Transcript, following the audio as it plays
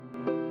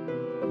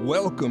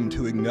Welcome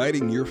to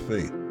Igniting Your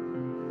Faith.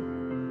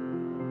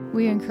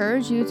 We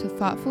encourage you to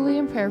thoughtfully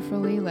and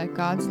prayerfully let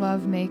God's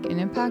love make an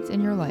impact in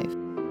your life.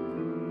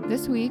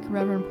 This week,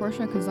 Reverend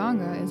Portia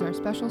Kuzanga is our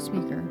special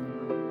speaker.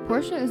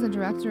 Portia is the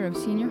Director of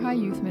Senior High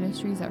Youth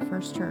Ministries at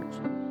First Church.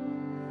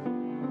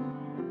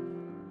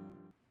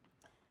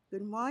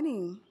 Good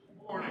morning.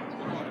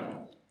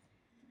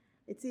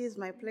 It is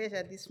my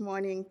pleasure this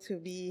morning to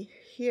be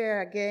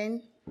here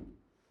again,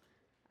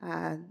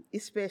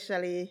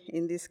 especially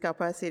in this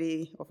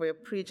capacity of a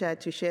preacher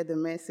to share the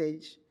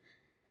message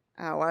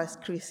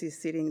whilst Chris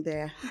is sitting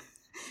there.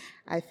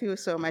 I feel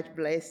so much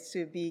blessed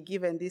to be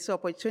given this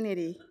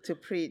opportunity to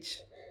preach,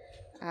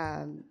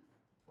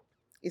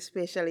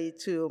 especially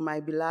to my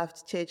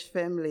beloved church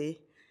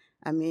family.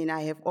 I mean,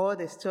 I have all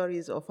the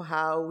stories of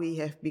how we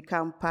have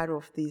become part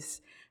of this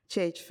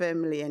church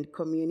family and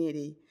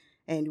community,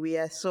 and we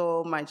are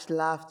so much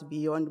loved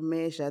beyond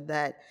measure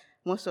that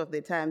most of the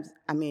times,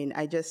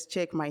 I just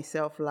check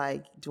myself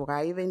like, do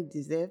I even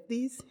deserve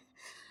this?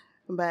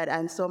 But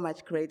I'm so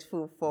much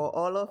grateful for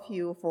all of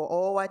you, for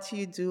all what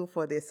you do,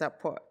 for the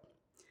support.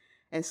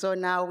 And so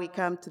now we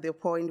come to the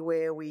point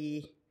where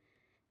we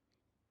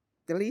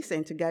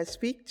listen to God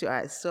speak to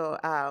us. So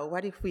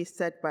what if we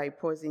start by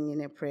pausing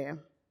in a prayer?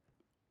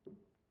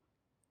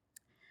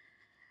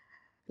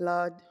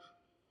 Lord,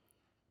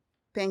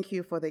 thank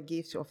you for the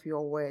gift of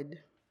your word.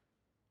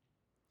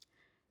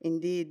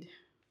 Indeed,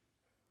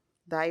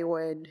 thy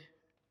word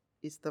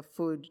is the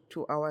food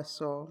to our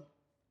soul.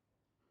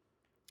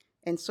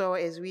 And so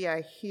as we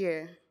are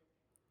here,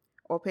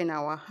 open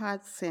our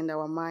hearts and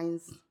our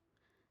minds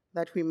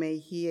that we may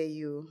hear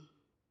you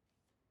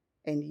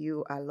and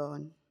you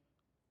alone.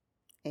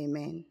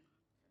 Amen.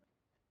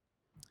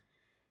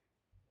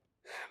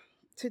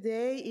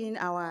 Today in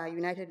our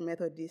United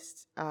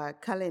Methodist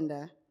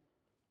calendar,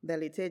 the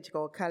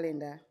liturgical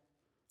calendar,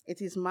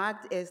 it is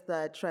marked as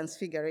the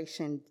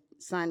Transfiguration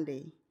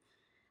Sunday,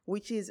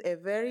 which is a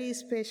very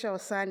special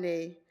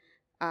Sunday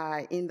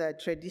in the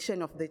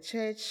tradition of the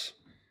church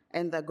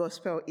and the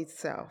gospel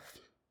itself.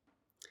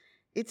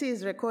 It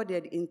is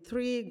recorded in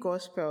 3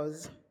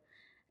 gospels,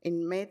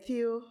 in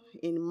Matthew,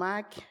 in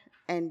Mark,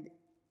 and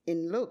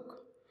in Luke.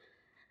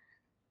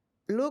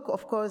 Luke,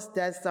 of course,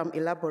 does some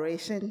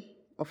elaboration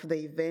of the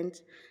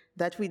event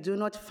that we do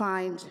not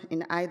find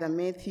in either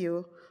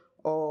Matthew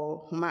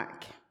or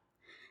Mark.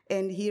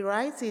 And he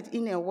writes it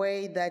in a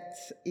way that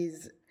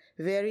is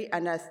very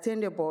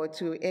understandable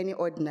to any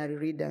ordinary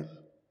reader.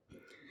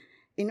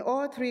 In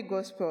all 3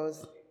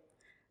 Gospels,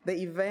 the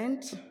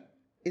event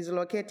is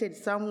located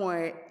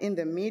somewhere in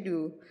the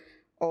middle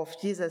of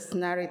Jesus'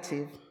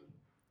 narrative,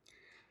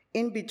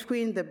 in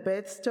between the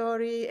birth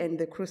story and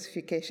the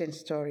crucifixion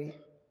story.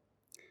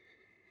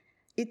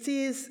 It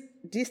is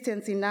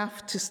distance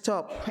enough to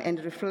stop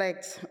and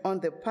reflect on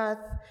the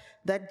path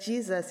that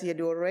Jesus had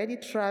already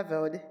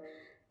traveled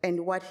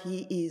and what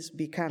he is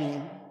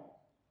becoming.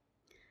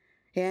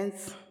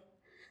 Hence,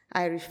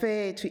 I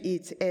refer to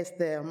it as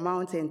the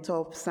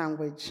Mountaintop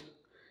Sandwich,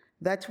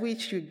 that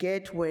which you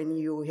get when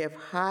you have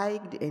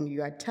hiked and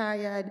you are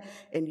tired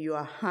and you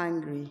are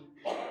hungry,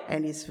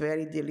 and it's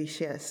very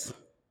delicious.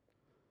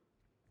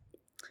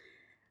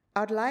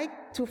 I'd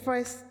like to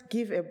first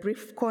give a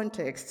brief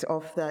context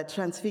of the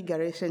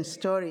Transfiguration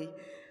story,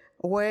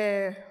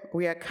 where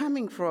we are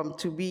coming from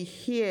to be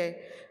here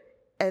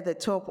at the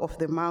top of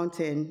the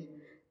mountain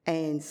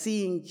and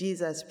seeing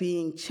Jesus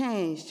being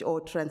changed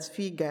or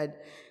transfigured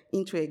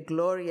into a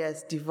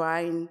glorious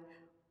divine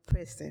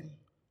person.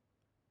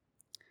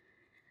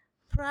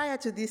 Prior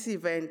to this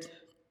event,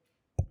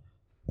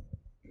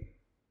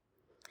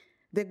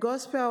 the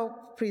gospel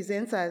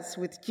presents us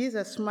with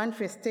Jesus'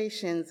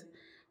 manifestations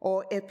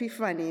or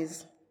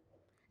epiphanies,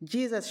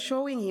 Jesus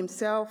showing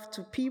himself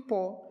to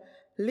people,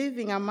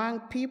 living among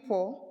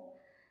people,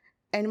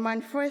 and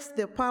manifest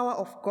the power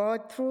of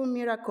God through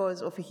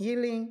miracles of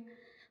healing,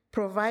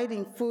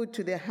 providing food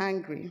to the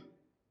hungry.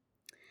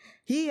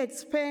 He had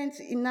spent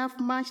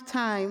much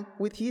time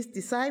with his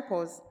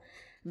disciples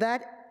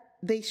that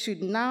they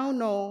should now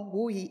know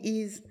who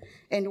he is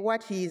and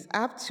what he is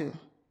up to.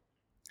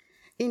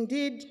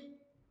 Indeed,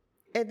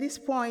 at this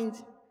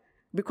point,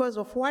 because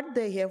of what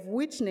they have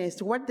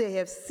witnessed, what they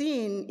have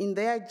seen in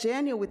their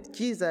journey with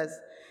Jesus,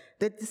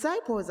 the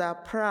disciples are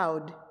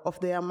proud of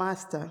their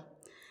master.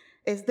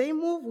 As they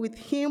move with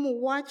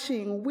him,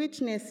 watching,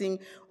 witnessing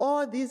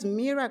all these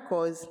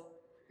miracles,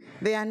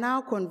 they are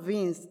now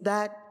convinced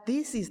that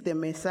this is the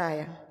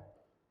Messiah,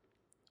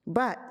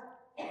 but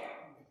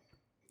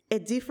a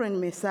different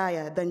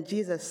Messiah than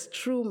Jesus'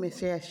 true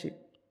messiahship.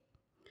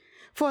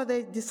 For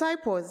the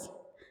disciples,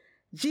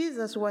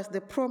 Jesus was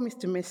the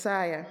promised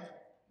Messiah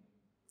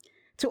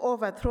to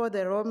overthrow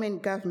the Roman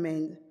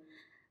government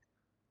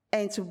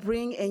and to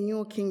bring a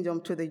new kingdom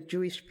to the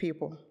Jewish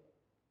people.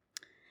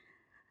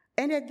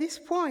 And at this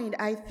point,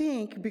 I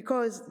think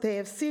because they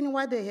have seen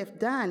what they have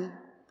done,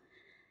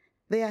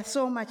 they are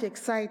so much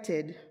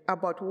excited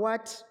about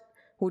what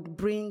would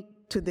bring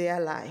to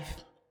their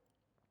life.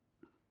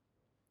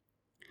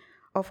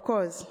 Of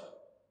course,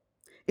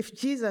 if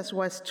Jesus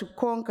was to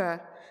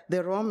conquer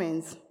the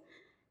Romans,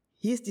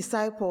 his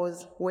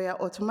disciples were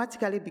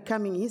automatically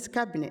becoming his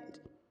cabinet.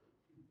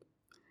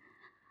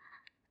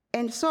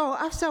 And so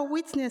after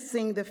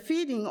witnessing the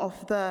feeding of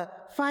the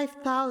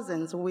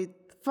 5,000 with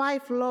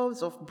 5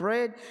 loaves of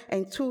bread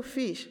and 2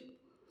 fish,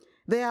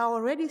 they are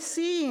already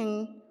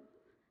seeing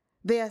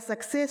their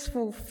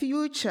successful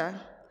future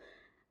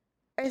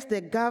as the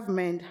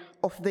government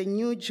of the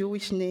new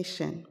Jewish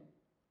nation.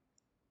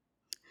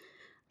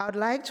 I would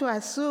like to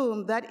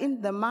assume that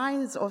in the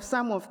minds of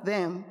some of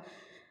them,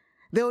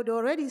 they would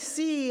already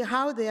see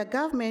how their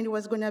government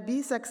was going to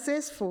be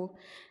successful,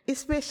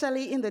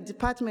 especially in the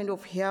Department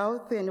of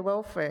Health and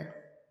Welfare.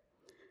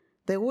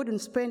 They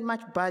wouldn't spend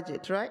much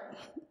budget, right?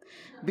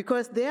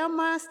 Because their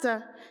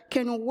master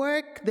can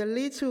work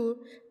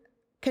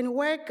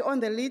on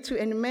the little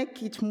and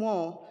make it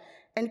more,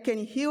 and can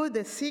heal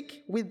the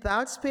sick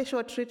without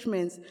special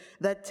treatments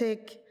that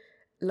take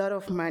a lot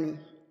of money.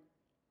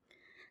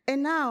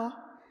 And now,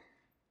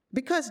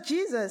 because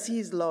Jesus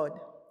is Lord,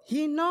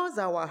 he knows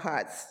our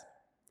hearts.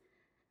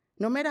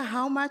 No matter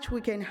how much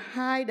we can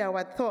hide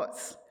our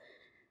thoughts,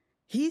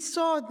 he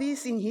saw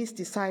this in his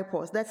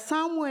disciples, that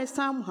somewhere,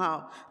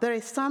 somehow, there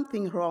is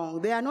something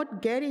wrong. They are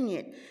not getting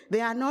it.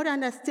 They are not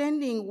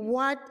understanding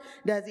what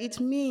does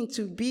it mean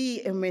to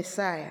be a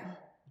Messiah.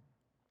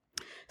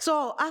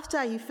 So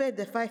after he fed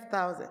the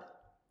 5,000,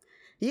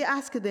 he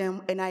asked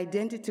them an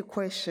identity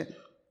question.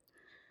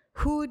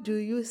 Who do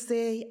you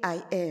say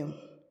I am?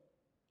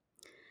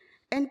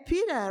 And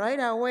Peter right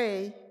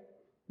away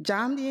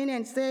jumped in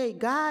and said,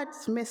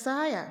 God's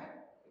Messiah.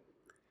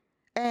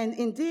 And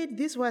indeed,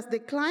 this was the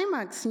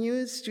climax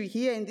news to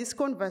hear in this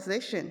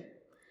conversation.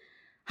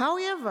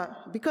 However,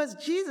 because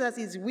Jesus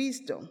is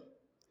wisdom,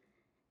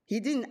 he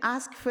didn't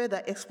ask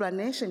further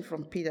explanation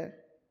from Peter.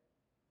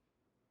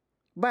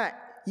 But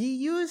he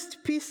used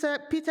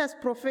Peter's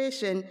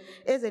profession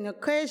as an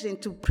occasion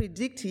to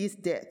predict his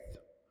death.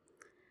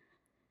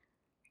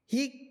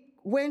 He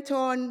went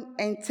on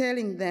and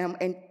telling them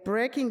and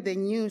breaking the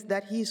news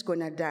that he's going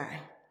to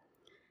die.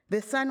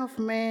 The Son of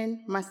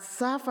Man must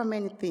suffer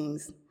many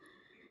things.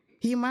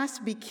 He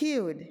must be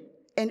killed,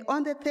 and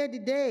on the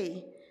 3rd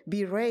day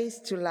be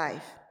raised to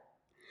life.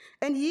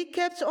 And he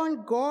kept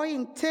on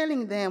going,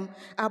 telling them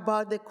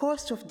about the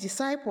cost of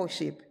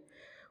discipleship.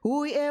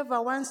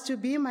 Whoever wants to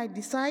be my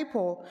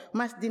disciple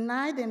must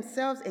deny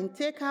themselves and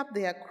take up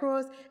their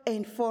cross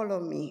and follow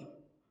me.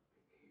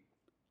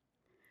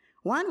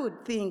 One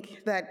would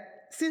think that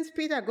since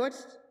Peter got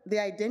the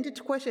identity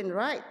question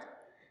right,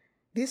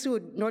 this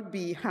would not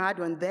be hard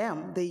on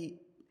them. They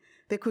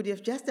could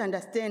have just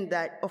understand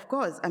that, of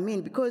course,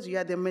 because you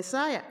are the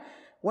Messiah,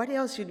 what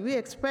else should we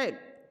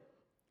expect?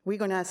 We're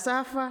going to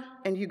suffer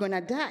and you're going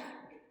to die.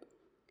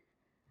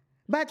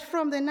 But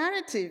from the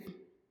narrative,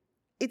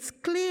 it's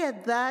clear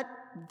that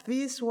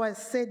this was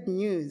sad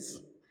news.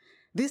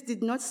 This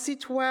did not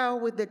sit well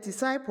with the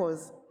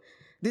disciples.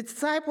 The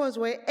disciples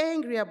were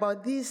angry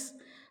about this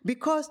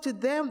because to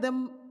them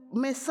the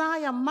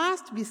Messiah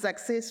must be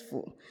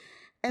successful,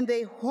 and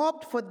they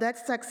hoped for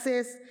that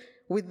success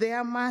with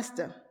their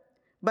master.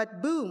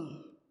 But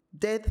boom,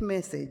 death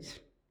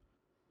message.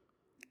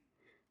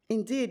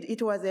 Indeed,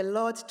 it was a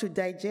lot to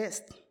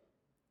digest.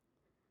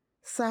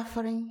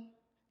 Suffering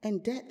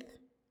and death.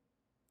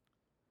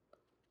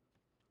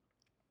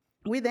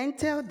 We then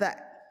tell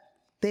that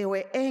they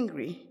were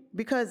angry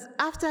because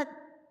after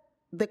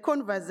the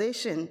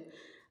conversation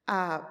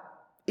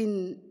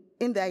in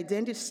the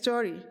identity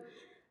story,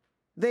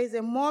 there is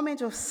a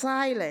moment of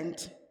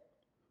silence.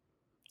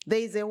 There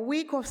is a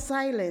week of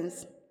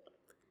silence.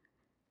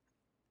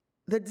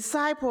 The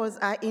disciples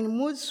are in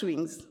mood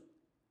swings.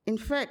 In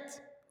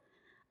fact,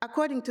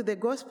 according to the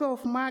Gospel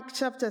of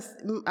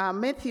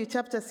Matthew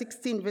chapter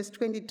 16, verse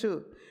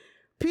 22,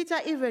 Peter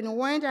even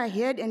went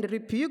ahead and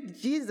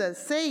rebuked Jesus,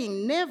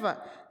 saying, "Never,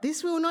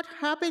 this will not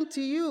happen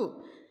to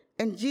you."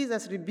 And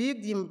Jesus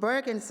rebuked him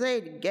back and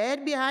said,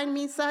 "Get behind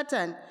me,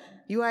 Satan.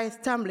 You are a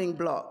stumbling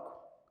block."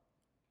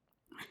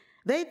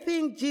 They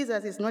think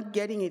Jesus is not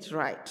getting it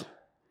right.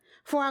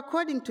 For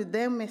according to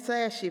them,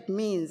 Messiahship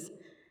means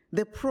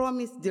the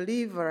promised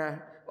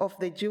deliverer of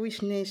the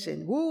Jewish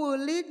nation who will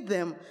lead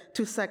them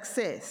to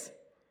success.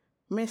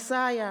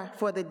 Messiah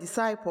for the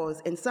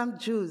disciples and some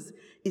Jews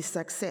is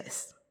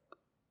success.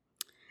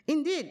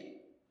 Indeed,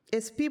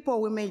 as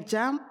people, we may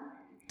jump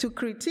to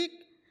critique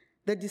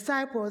the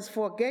disciples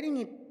for getting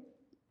it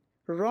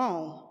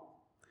wrong.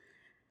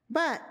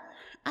 But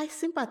I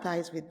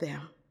sympathize with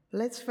them.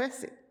 Let's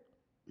face it.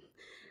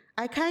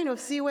 I kind of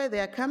see where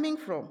they're coming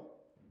from.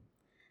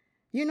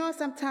 You know,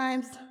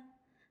 sometimes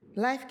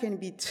life can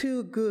be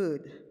too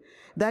good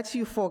that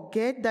you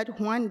forget that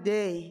one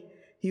day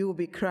you will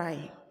be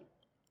crying.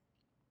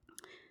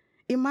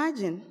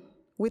 Imagine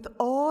with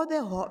all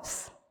the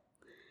hopes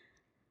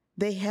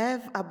they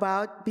have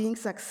about being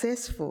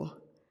successful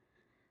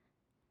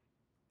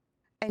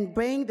and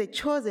bring the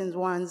chosen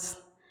ones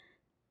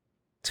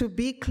to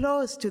be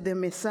close to the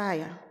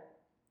Messiah.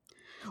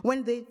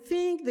 When they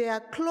think they are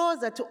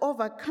closer to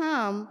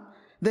overcome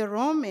the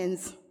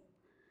Romans,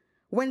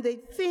 when they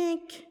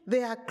think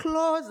they are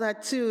closer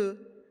to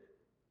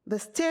the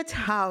State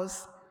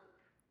House,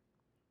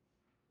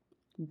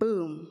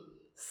 boom,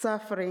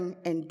 suffering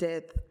and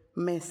death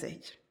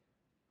message.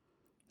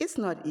 It's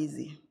not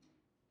easy.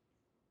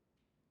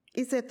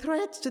 It's a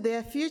threat to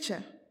their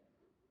future.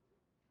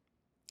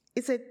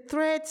 It's a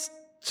threat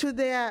to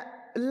their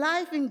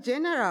life in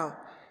general.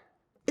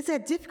 It's a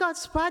difficult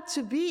spot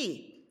to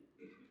be,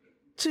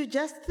 to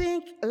just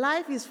think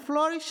life is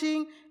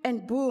flourishing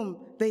and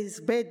boom, there is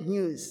bad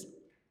news.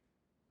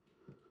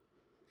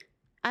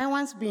 I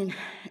once been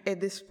at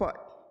this spot,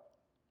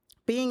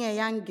 being a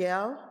young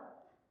girl,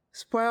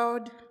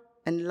 spoiled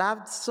and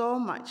loved so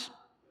much,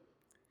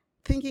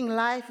 thinking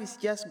life is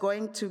just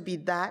going to be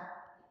that.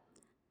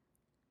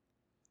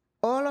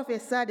 All of a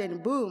sudden,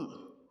 boom,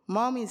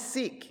 mom is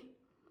sick.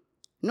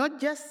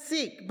 Not just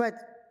sick, but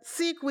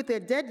sick with a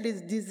deadly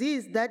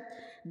disease that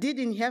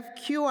didn't have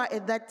cure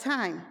at that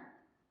time.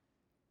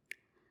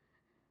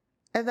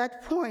 At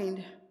that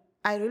point,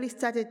 I really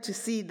started to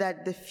see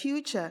that the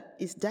future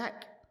is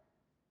dark.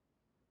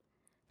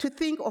 To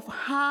think of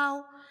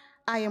how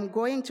I am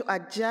going to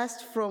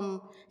adjust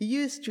from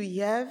used to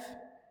have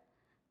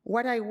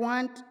what I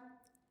want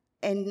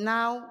and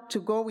now to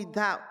go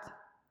without.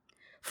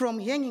 From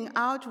hanging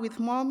out with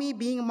mommy,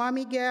 being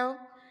mommy girl,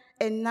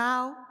 and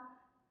now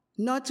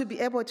not to be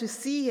able to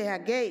see her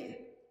again,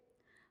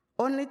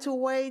 only to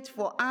wait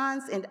for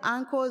aunts and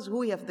uncles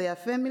who have their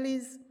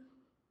families.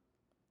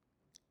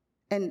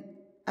 And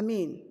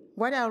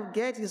what I'll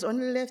get is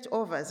only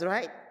leftovers,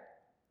 right?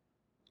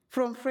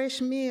 From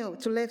fresh meal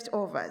to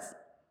leftovers.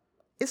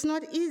 It's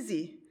not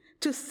easy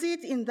to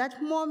sit in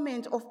that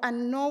moment of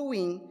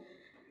unknowing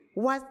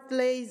what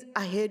lays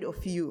ahead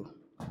of you.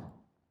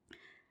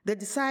 The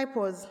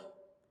disciples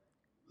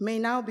may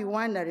now be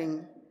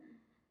wondering,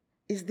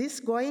 is this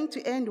going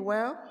to end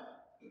well?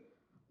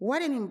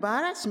 What an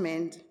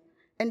embarrassment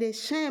and a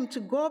shame to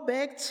go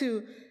back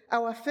to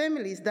our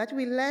families that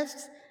we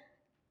left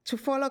to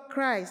follow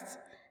Christ,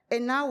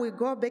 and now we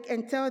go back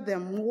and tell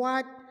them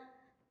what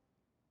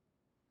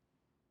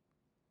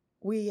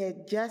we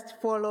had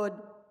just followed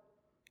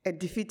a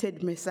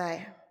defeated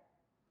Messiah.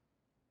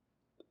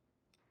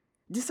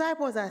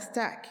 Disciples are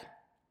stuck.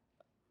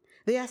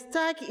 They are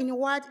stuck in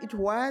what it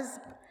was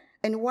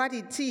and what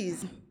it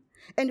is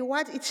and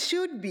what it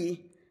should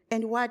be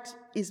and what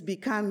is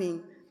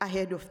becoming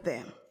ahead of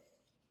them.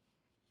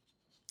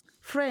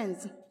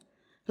 Friends,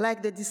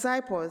 like the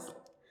disciples,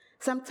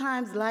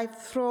 sometimes life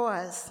throws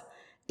us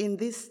in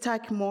these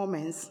stuck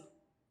moments.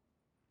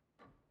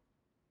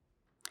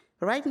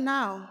 Right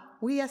now,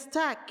 we are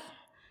stuck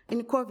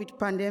in COVID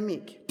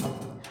pandemic.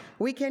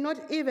 We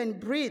cannot even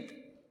breathe.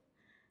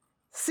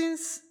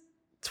 Since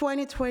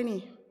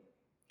 2020,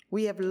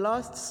 we have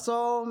lost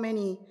so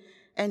many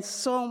and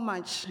so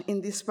much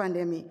in this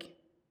pandemic.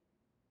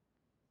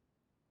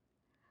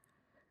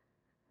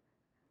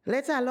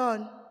 Let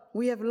alone,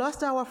 we have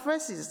lost our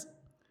faces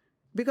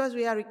because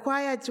we are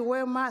required to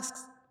wear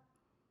masks,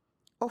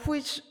 of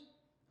which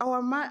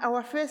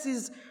our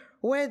faces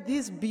wear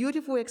these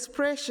beautiful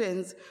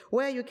expressions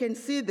where you can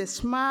see the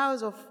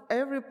smiles of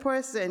every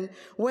person,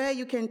 where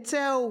you can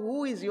tell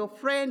who is your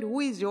friend, who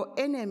is your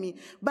enemy.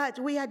 But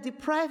we are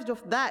deprived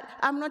of that.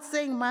 I'm not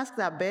saying masks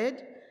are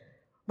bad,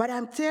 but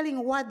I'm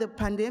telling what the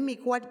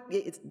pandemic, what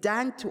it's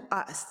done to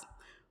us.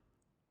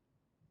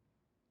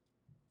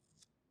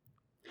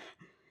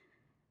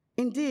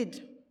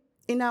 Indeed,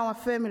 in our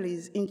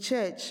families, in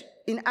church,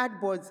 in art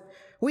boards,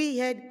 we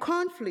had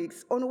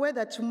conflicts on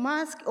whether to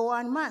mask or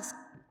unmask.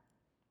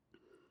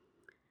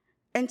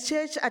 And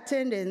church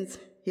attendance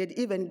had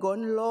even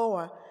gone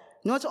lower,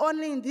 not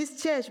only in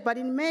this church, but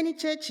in many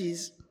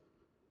churches,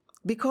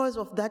 because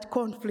of that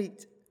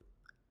conflict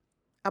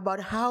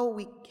about how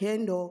we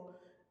handle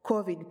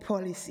COVID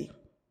policy.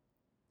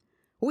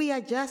 We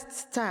are just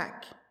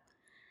stuck.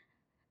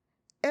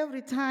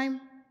 Every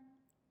time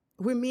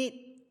we meet,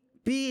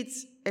 be it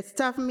a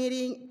staff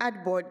meeting,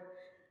 at board,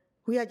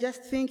 we are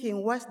just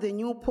thinking, what's the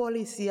new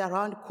policy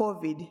around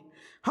COVID?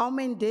 How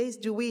many days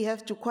do we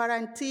have to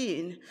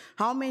quarantine?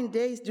 How many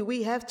days do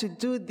we have to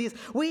do this?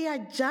 We are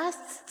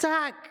just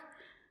stuck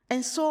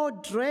and so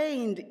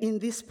drained in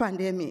this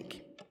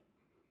pandemic.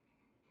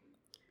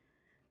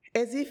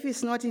 As if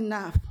it's not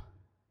enough,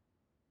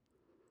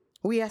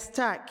 we are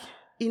stuck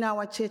in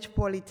our church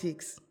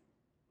politics.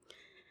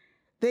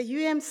 The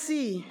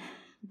UMC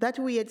that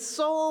we had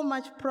so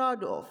much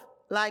proud of,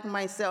 like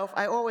myself,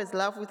 I always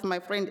laugh with my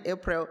friend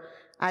April.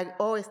 I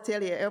always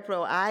tell you,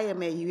 April, I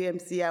am a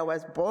UMC. I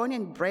was born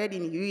and bred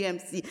in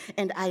UMC,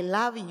 and I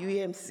love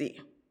UMC.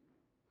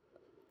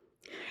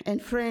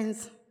 And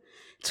friends,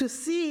 to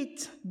see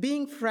it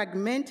being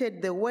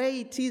fragmented the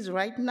way it is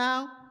right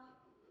now,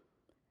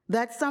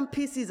 that some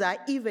pieces are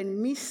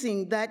even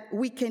missing, that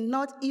we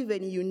cannot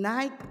even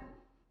unite,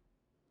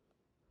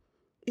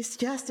 it's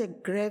just a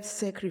grave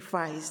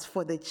sacrifice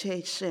for the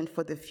church and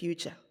for the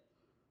future.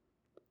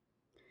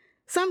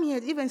 Some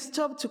had even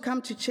stopped to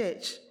come to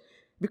church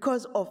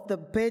because of the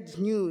bad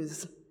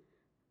news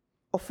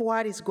of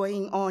what is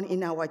going on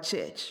in our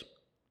church.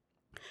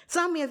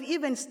 Some have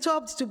even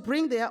stopped to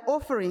bring their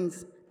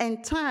offerings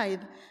and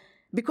tithe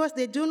because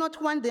they do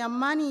not want their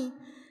money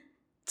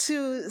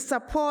to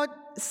support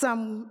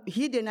some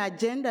hidden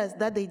agendas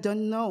that they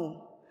don't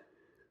know.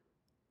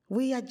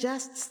 We are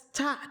just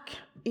stuck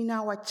in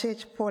our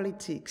church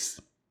politics.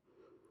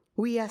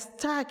 We are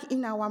stuck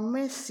in our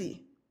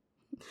mercy,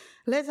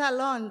 let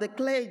alone the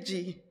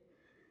clergy.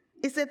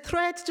 It's a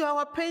threat to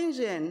our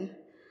pension.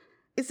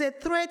 It's a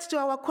threat to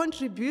our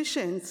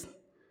contributions.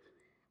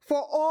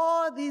 For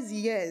all these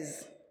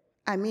years,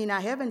 I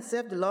haven't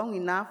served long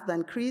enough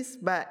than Chris,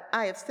 but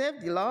I have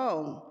served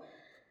long.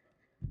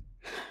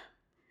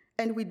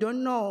 And we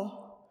don't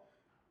know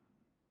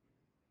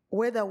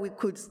whether we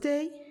could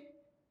stay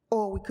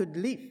or we could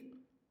leave.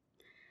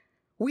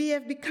 We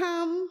have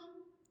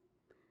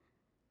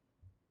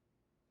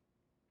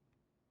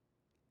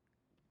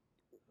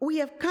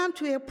come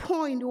to a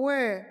point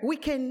where we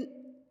can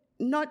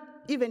not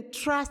even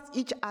trust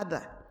each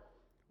other.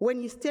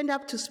 When you stand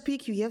up to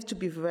speak, you have to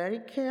be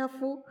very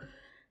careful.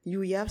 You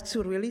have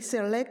to really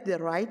select the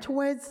right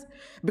words,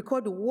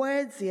 because the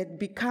words had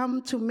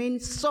become to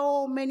mean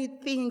so many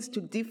things to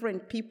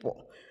different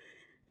people.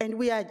 And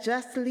we are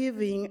just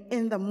living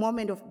in the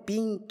moment of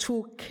being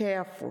too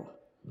careful.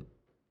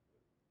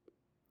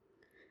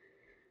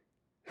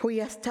 We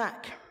are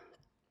stuck.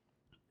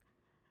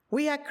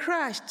 We are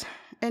crushed,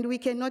 and we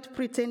cannot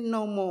pretend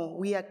no more.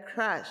 We are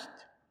crushed.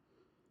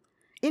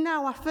 In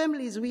our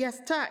families, we are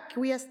stuck.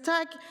 We are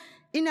stuck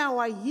in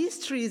our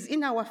histories,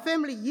 in our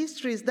family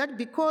histories, that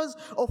because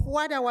of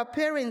what our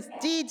parents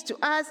did to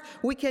us,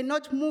 we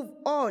cannot move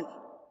on.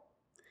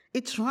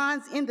 It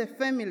runs in the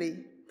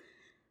family.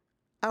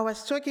 I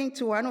was talking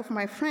to one of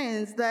my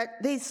friends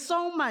that there's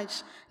so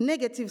much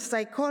negative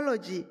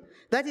psychology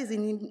that is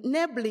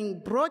enabling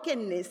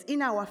brokenness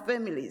in our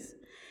families.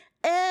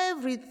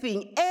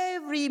 Everything,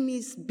 every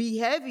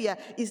misbehavior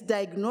is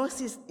diagnosed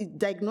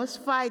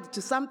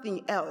to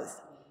something else.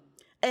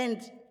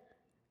 And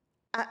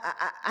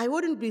I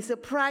wouldn't be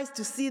surprised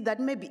to see that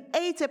maybe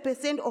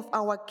 80% of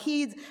our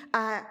kids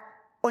are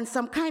on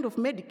some kind of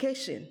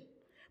medication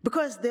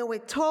because they were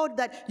told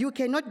that you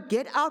cannot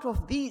get out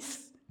of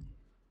this.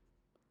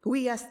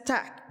 We are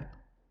stuck.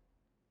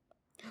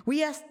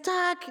 We are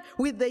stuck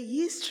with the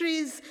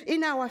histories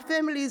in our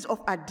families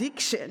of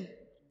addiction.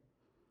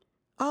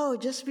 Oh,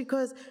 just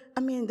because,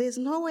 there's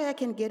no way I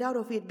can get out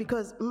of it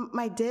because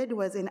my dad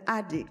was an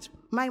addict.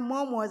 My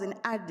mom was an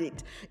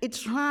addict.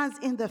 It runs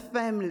in the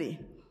family.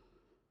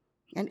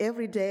 And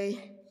every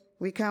day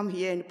we come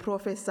here and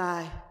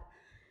prophesy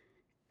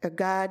a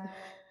God,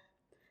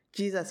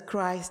 Jesus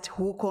Christ,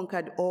 who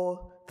conquered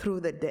all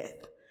through the death.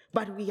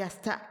 But we are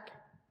stuck.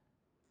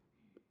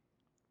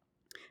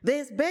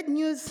 There's bad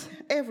news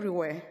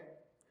everywhere.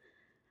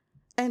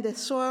 And the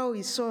soil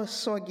is so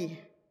soggy,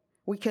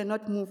 we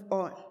cannot move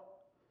on.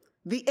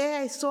 The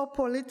air is so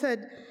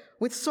polluted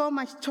with so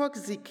much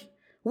toxic,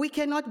 we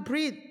cannot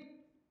breathe.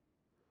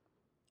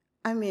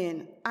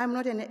 I'm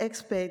not an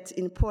expert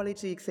in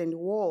politics and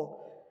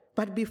war,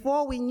 but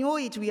before we knew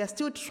it, we are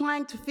still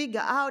trying to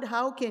figure out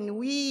how can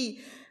we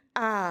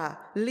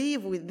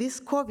live with this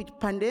COVID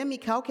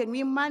pandemic, how can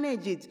we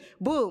manage it?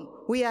 Boom,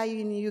 we are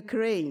in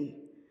Ukraine.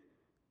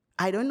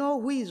 I don't know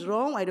who is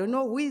wrong, I don't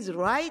know who is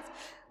right,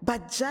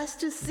 but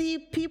just to see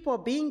people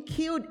being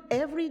killed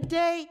every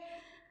day,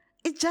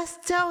 it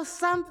just tells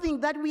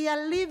something that we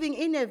are living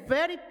in a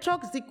very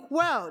toxic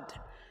world.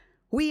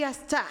 We are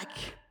stuck.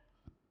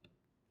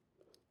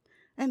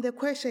 And the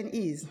question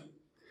is,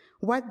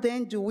 what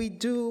then do we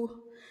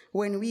do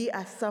when we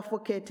are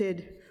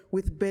suffocated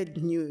with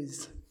bad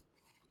news?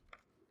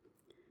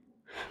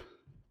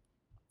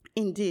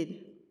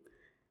 Indeed,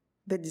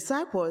 the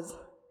disciples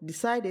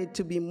decided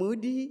to be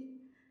moody,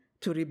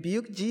 to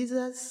rebuke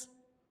Jesus.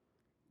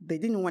 They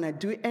didn't want to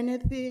do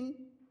anything.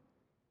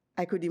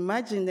 I could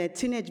imagine their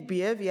teenage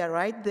behavior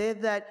right there,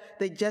 that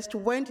they just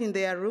went in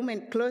their room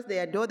and closed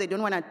their door. They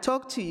don't want to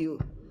talk to you.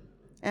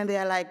 And they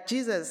are like,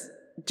 Jesus,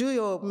 do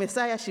your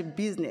messiahship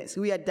business.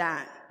 We are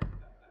done.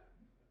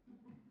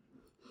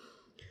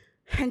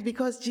 And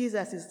because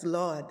Jesus is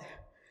Lord,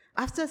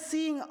 after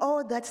seeing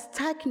all that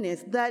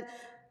stuckness, that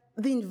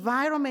the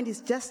environment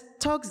is just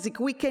toxic,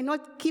 we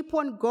cannot keep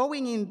on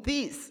going in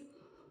this.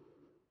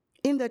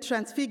 In the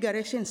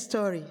Transfiguration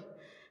story,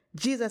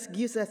 Jesus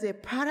gives us a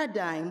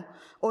paradigm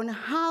on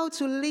how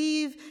to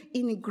live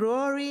in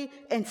glory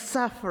and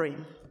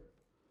suffering.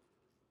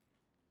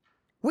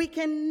 We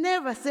can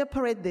never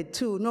separate the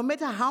two, no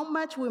matter how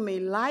much we may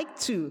like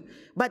to,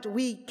 but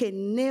we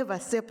can never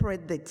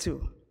separate the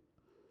two.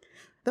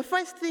 The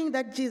first thing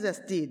that Jesus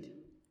did,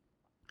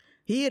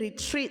 he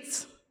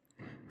retreats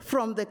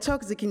from the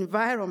toxic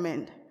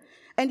environment,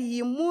 and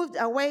he moved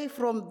away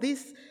from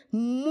this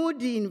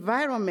moody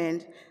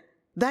environment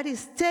that is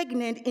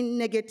stagnant in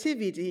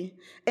negativity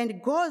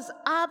and goes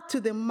up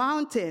to the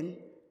mountain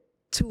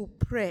to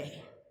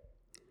pray.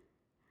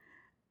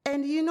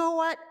 And you know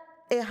what?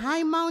 A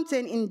high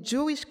mountain in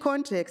Jewish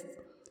context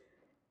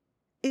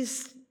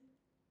is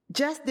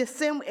just the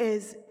same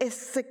as a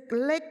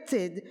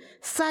selected,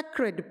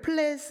 sacred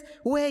place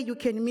where you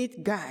can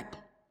meet God.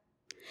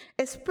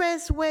 a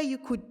space where you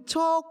could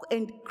talk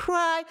and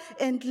cry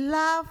and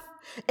laugh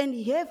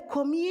and have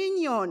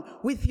communion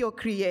with your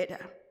Creator.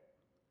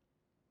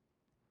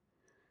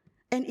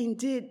 And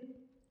indeed,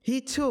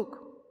 he took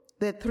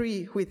the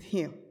three with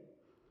him.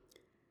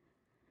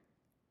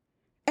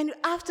 And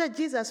after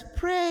Jesus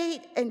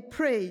prayed and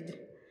prayed,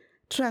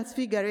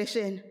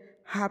 transfiguration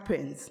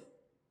happens.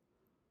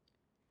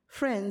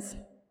 Friends,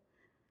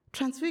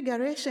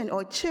 transfiguration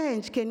or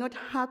change cannot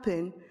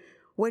happen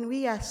when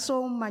we are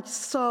so much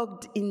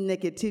soaked in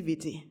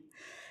negativity.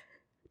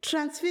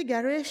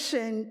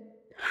 Transfiguration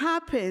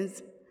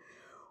happens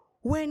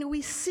when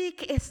we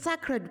seek a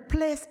sacred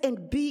place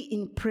and be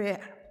in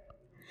prayer.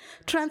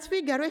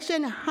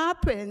 Transfiguration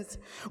happens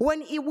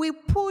when we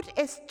put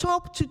a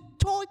stop to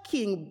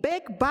talking,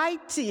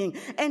 backbiting,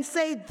 and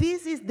say,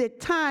 this is the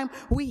time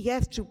we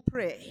have to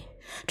pray.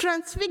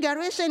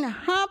 Transfiguration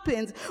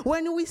happens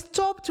when we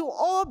stop to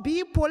all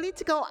be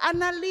political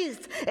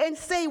analysts and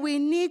say we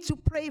need to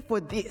pray for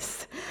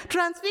this.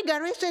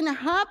 Transfiguration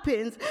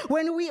happens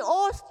when we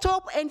all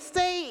stop and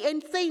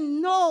say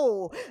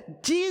no,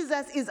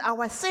 Jesus is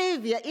our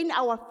Savior in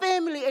our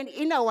family and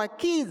in our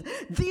kids.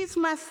 This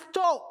must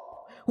stop.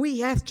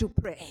 We have to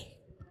pray.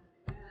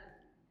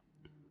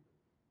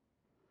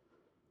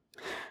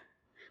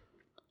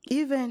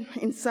 Even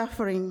in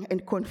suffering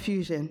and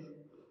confusion,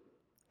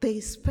 there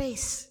is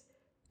space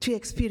to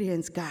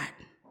experience God.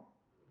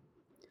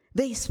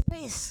 There is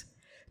space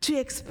to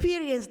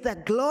experience the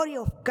glory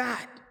of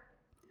God.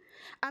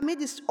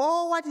 Amidst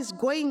all what is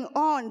going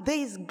on, there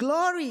is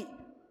glory.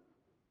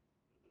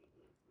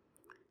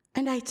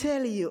 And I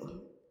tell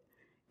you,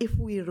 if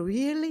we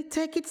really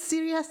take it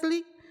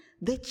seriously,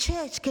 the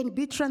church can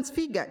be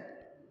transfigured.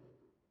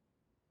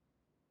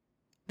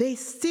 There is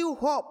still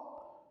hope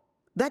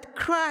that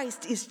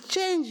Christ is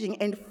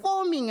changing and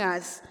forming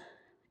us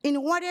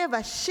in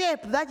whatever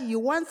shape that he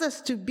wants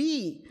us to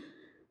be,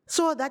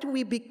 so that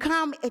we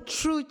become a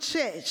true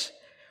church.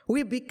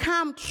 We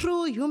become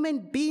true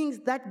human beings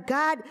that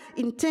God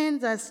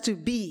intends us to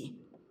be.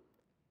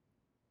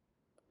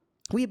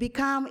 We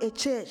become a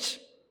church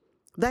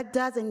that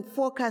doesn't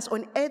focus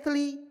on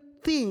earthly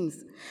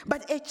things,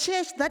 but a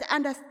church that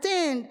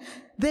understands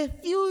the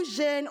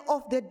fusion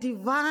of the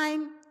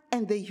divine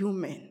and the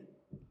human.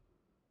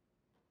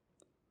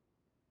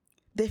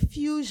 The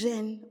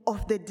fusion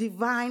of the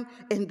divine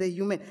and the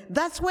human.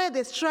 That's where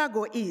the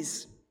struggle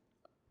is.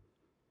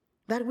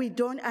 That we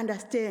don't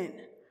understand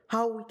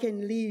how we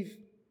can live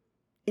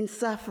in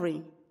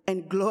suffering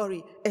and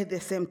glory at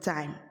the same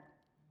time.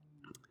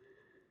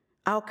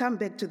 I'll come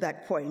back to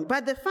that point.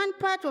 But the fun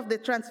part of the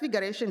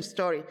transfiguration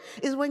story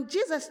is when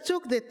Jesus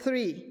took the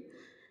three,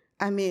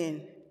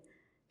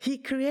 he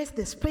creates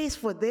the space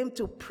for them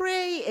to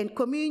pray and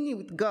commune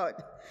with God.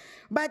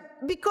 But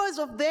because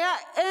of their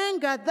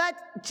anger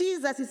that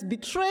Jesus is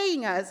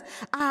betraying us,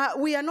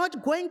 we are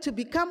not going to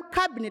become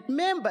cabinet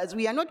members.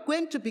 We are not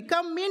going to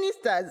become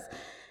ministers.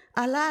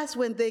 Alas,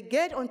 when they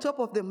get on top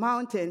of the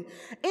mountain,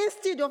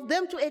 instead of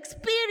them to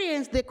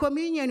experience the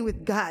communion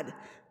with God,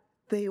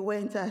 they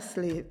went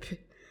asleep.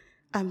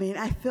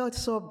 I felt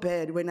so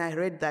bad when I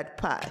read that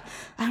part.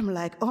 I'm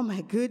like, oh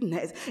my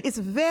goodness. It's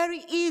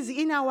very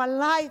easy in our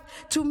life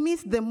to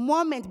miss the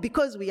moment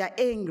because we are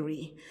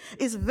angry.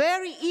 It's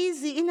very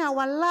easy in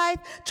our life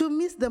to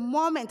miss the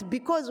moment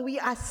because we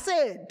are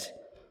sad.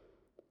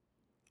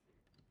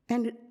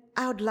 And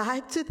I would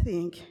like to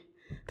think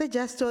they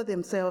just told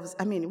themselves,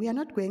 we are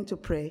not going to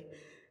pray.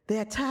 They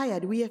are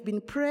tired. We have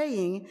been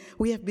praying.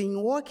 We have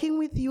been walking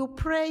with you,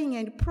 praying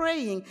and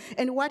praying.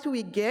 And what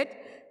we get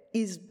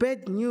is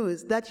bad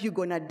news that you're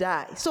going to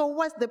die. So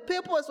what's the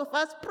purpose of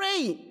us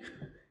praying?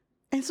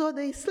 And so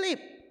they sleep.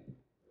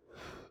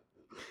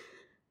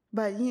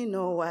 But you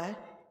know what?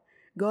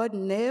 God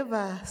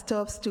never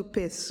stops to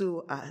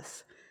pursue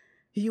us.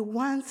 He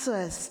wants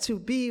us to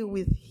be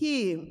with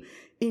him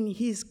in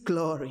his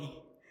glory.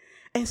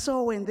 And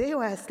so when they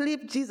were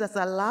asleep, Jesus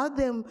allowed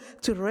them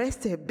to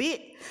rest a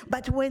bit.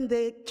 But when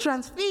the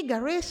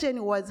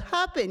transfiguration was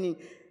happening,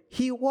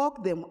 he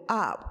woke them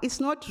up. It's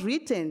not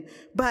written,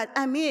 but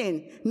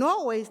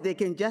no ways they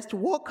can just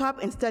wake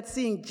up and start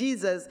seeing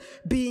Jesus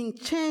being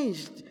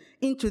changed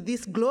into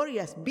this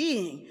glorious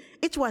being.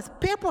 It was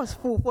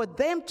purposeful for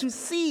them to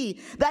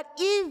see that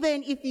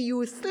even if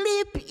you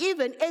sleep,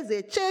 even as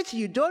a church,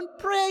 you don't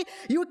pray,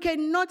 you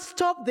cannot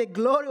stop the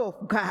glory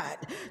of God.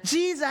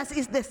 Jesus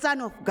is the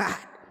Son of God.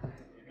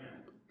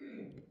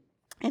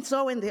 And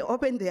so when they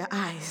opened their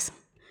eyes,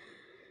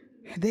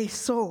 they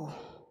saw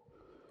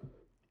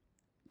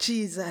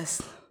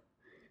Jesus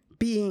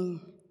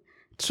being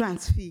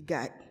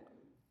transfigured,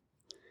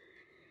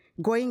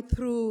 going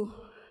through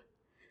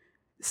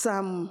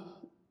some,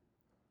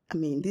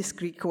 this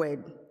Greek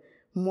word,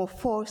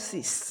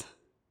 morphosis.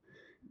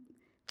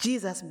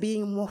 Jesus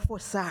being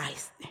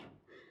morphosized,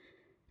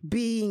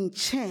 being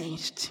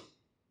changed.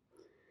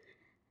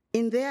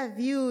 In their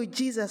view,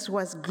 Jesus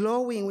was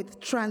glowing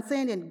with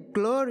transcendent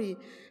glory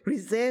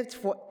reserved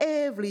for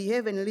every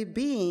heavenly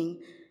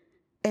being,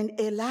 and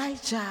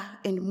Elijah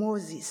and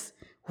Moses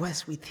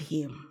was with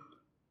him.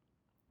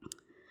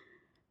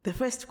 The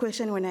first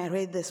question when I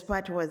read this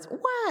part was,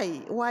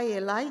 why? Why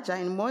Elijah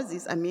and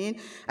Moses? I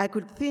mean, I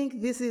could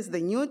think this is the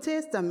New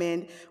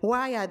Testament.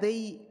 Why are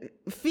they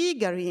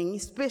figuring,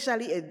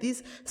 especially at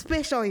this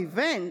special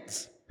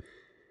event?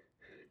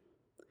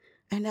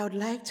 And I would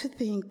like to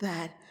think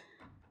that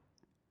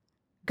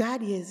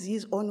God has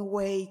his own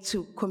way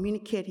to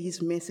communicate his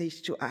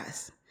message to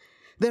us.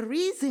 The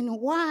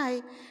reason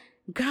why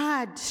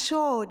God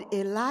showed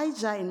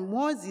Elijah and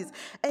Moses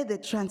at the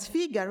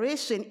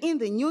Transfiguration in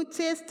the New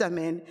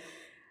Testament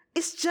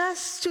is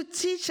just to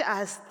teach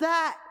us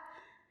that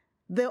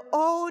the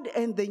old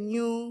and the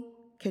new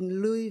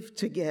can live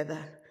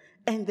together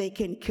and they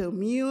can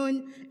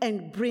commune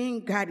and bring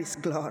God his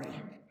glory.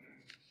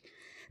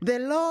 The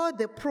law,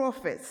 the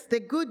prophets, the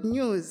good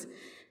news,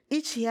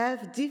 each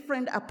have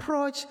different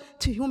approach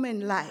to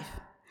human life,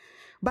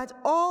 but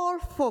all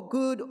for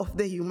good of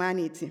the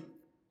humanity.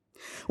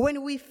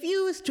 When we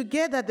fuse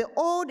together the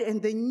old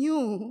and the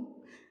new,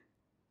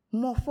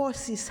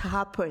 morphosis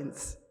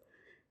happens,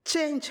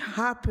 change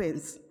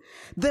happens.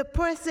 The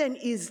person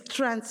is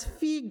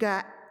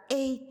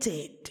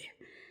transfigurated.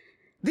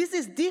 This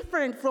is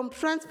different from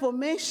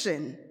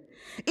transformation.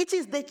 It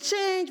is the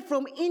change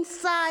from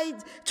inside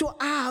to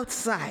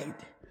outside,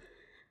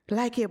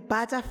 like a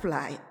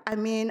butterfly. I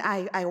mean,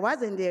 I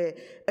wasn't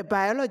a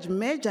biology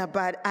major,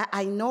 but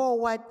I know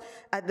what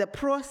the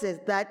process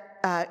that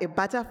a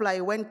butterfly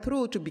went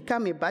through to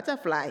become a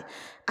butterfly.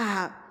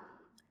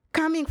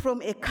 Coming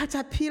from a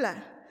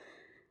caterpillar,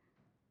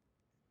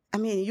 I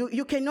mean,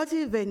 you cannot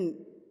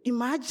even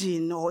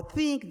imagine or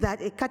think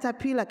that a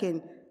caterpillar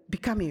can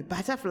become a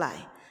butterfly.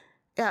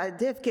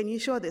 Dave, can you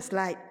show the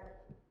slide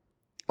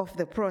of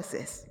the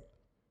process?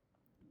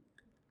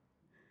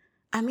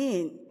 I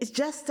mean, it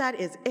just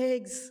started as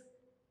eggs,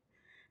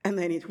 and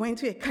then it went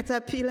to a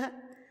caterpillar,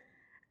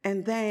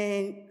 and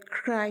then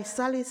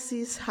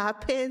chrysalis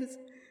happens,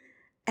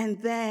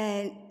 and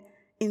then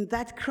in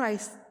that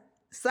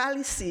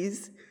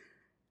chrysalis,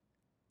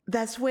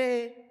 that's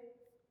where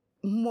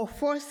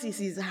morphosis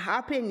is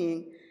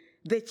happening,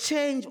 the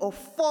change of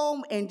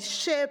form and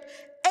shape,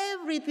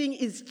 everything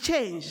is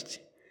changed.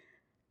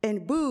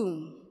 And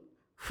boom,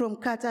 from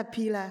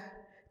caterpillar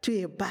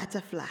to a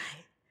butterfly.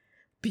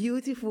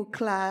 Beautiful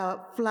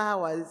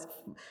flowers,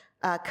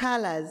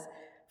 colors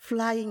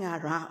flying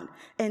around.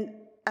 And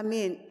I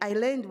mean, I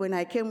learned when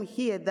I came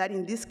here that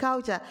in this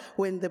culture,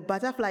 when the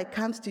butterfly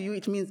comes to you,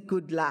 it means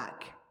good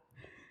luck.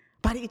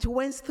 But it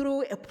went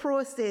through a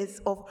process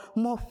of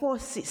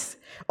morphosis,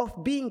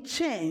 of being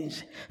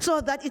changed,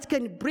 so that it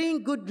can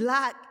bring good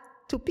luck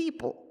to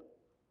people.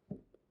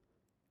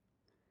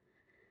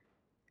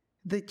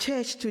 The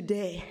church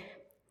today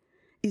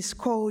is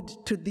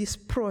called to this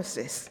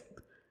process.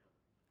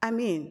 I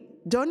mean,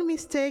 don't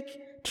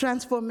mistake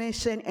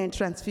transformation and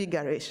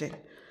transfiguration.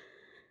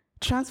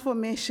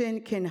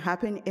 Transformation can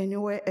happen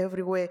anywhere,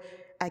 everywhere.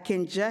 I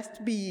can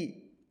just be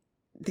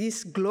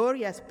this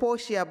glorious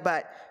Portia,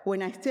 but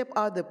when I step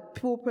out the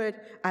pulpit,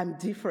 I'm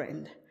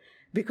different.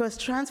 Because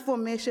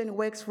transformation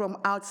works from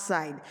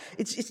outside.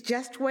 It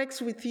just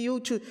works with you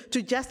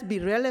to just be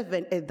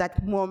relevant at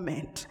that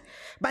moment.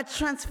 But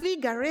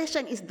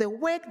transfiguration is the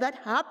work that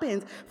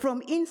happens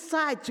from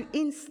inside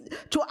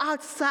to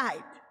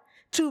outside.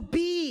 To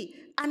be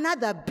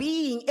another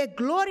being, a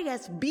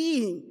glorious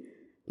being.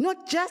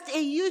 Not just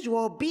a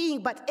usual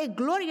being, but a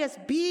glorious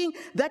being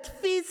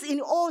that fits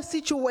in all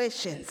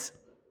situations.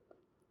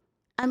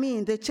 I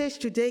mean, the church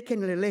today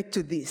can relate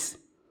to this.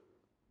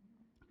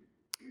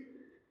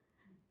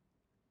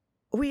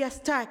 We are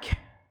stuck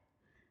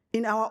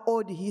in our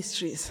old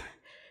histories.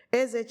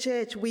 As a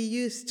church, we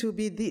used to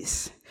be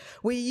this.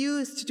 We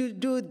used to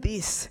do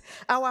this.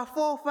 Our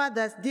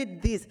forefathers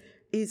did this.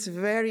 It's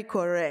very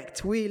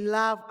correct. We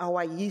love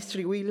our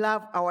history. We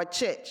love our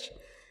church.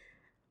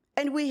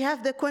 And we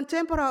have the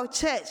contemporary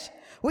church,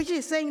 which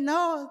is saying,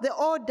 no, the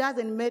old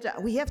doesn't matter.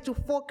 We have to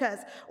focus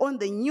on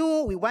the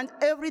new. We want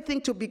everything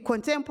to be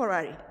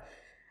contemporary.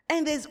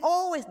 And there's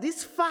always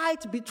this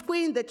fight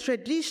between the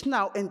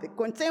traditional and the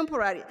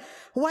contemporary.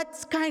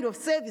 What kind of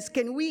service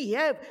can we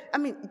have? I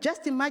mean,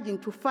 just imagine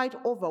to fight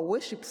over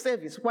worship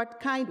service. What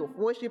kind of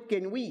worship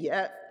can we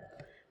have?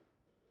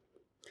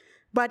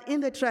 But in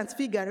the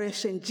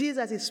Transfiguration,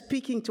 Jesus is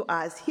speaking to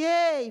us.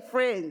 Hey,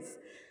 friends,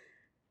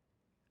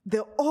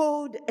 the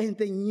old and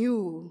the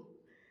new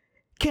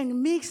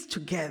can mix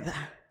together.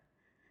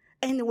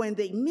 And when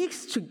they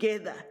mix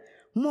together,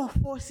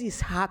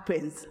 morphosis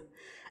happens.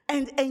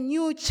 And a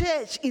new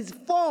church is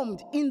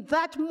formed in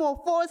that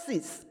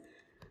morphosis.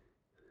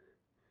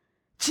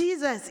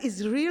 Jesus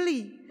is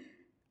really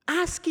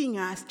asking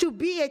us to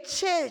be a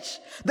church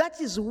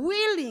that is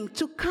willing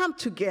to come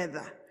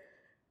together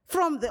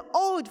from the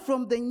old,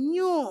 from the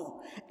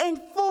new, and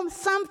form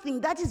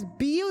something that is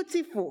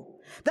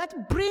beautiful,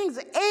 that brings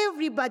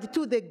everybody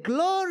to the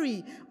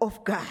glory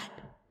of God.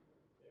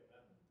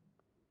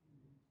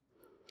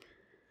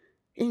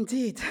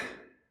 Indeed,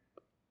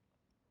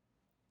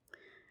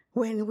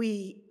 when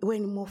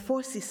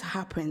morphosis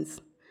happens,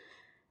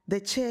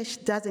 the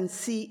church doesn't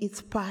see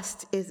its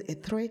past as a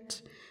threat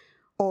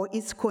or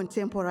its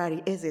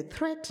contemporary as a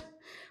threat,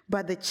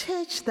 but the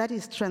church that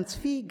is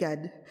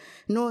transfigured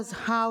knows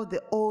how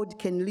the old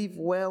can live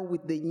well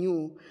with the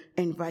new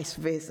and vice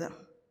versa.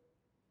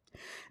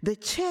 The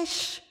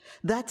church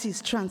that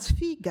is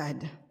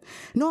transfigured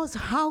knows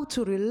how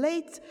to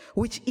relate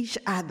with each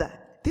other.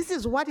 This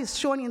is what is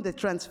shown in the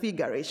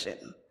transfiguration.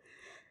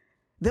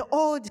 The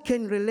old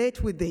can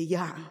relate with the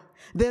young.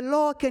 The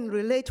law can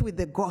relate with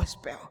the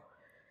gospel.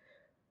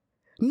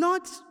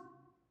 Not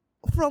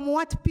from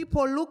what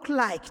people look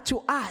like to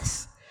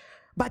us,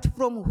 but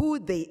from who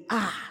they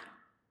are.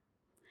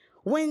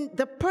 When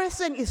the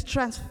person is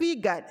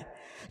transfigured,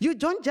 you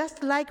don't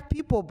just like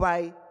people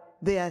by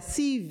their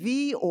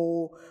CV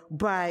or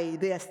by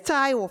their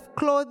style of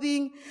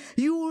clothing.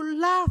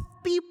 You love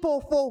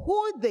people for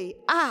who they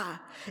are,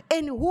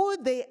 and who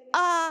they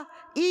are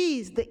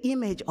is the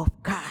image of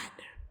God.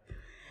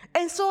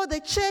 And so the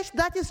church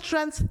that is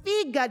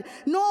transfigured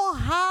know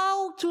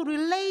how to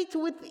relate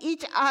with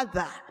each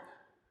other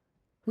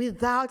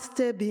without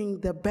stabbing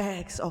the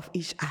backs of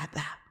each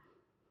other.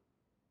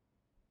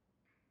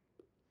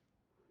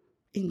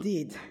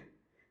 Indeed,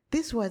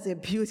 this was a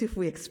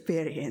beautiful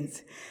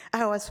experience.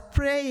 I was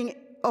praying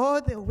all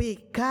the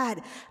week,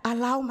 God,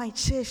 allow my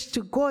church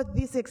to go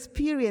this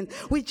experience.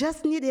 We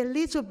just need a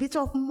little bit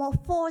of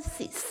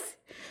morphosis.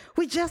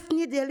 We just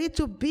need a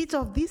little bit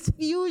of this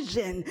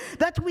fusion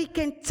that we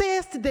can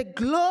taste the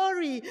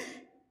glory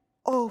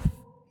of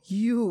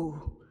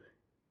you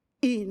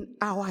in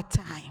our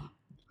time.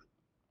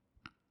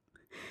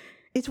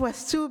 It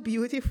was too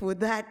beautiful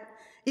that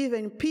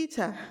even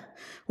Peter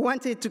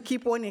wanted to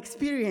keep on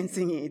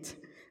experiencing it.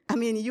 I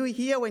mean, you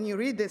hear when you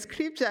read the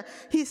scripture,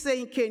 he's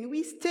saying, can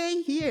we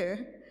stay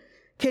here?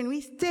 Can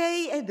we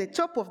stay at the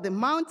top of the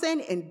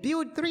mountain and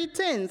build 3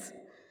 tents?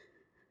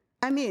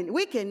 I mean,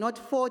 we cannot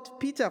fault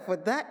Peter for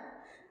that.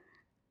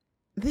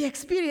 The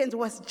experience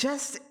was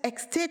just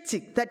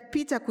ecstatic that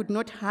Peter could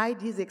not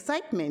hide his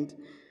excitement.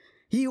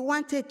 He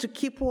wanted to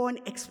keep on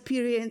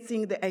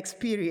experiencing the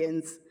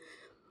experience.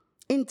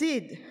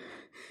 Indeed,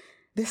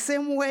 the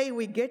same way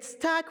we get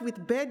stuck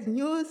with bad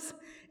news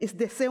is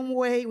the same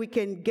way we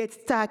can get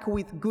stuck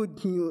with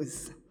good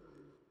news.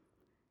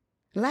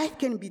 Life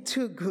can be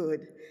too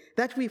good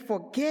that we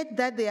forget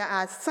that there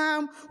are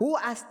some who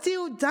are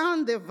still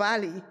down the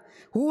valley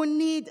who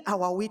need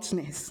our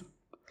witness.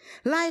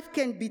 Life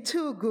can be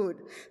too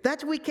good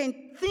that we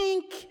can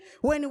think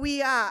when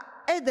we are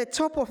at the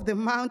top of the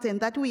mountain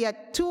that we are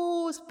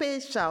too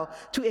special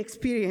to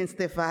experience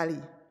the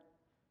valley.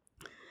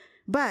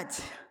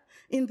 But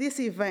in this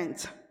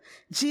event,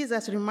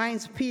 Jesus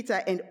reminds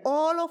Peter and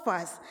all of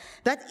us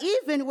that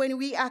even when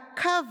we are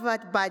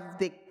covered by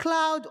the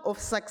cloud of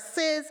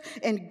success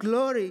and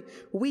glory,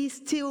 we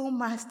still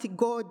must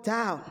go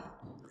down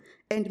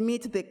and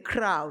meet the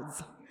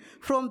crowds,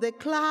 from the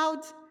cloud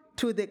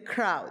to the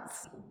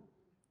crowds.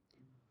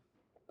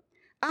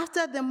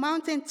 After the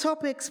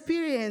mountaintop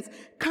experience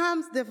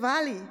comes the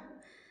valley.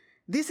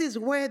 This is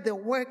where the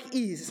work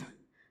is.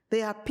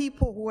 There are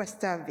people who are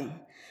starving.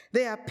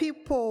 There are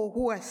people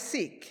who are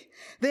sick.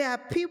 There are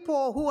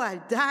people who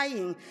are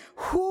dying,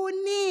 who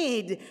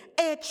need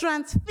a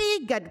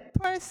transfigured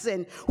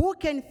person who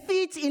can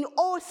fit in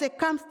all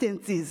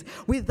circumstances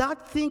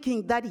without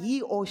thinking that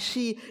he or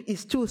she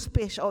is too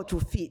special to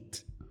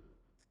fit.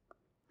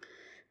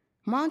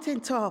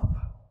 Mountaintop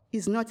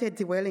is not a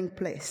dwelling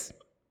place.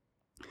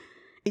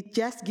 It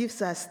just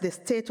gives us the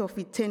state of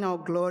eternal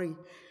glory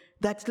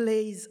that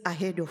lays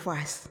ahead of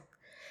us.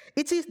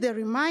 It is the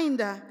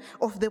reminder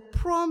of the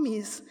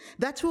promise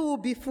that we will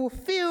be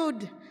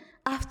fulfilled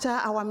after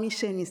our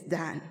mission is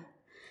done.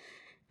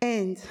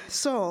 And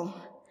so,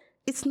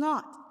 it's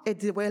not a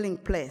dwelling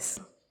place.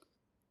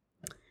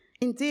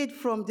 Indeed,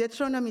 from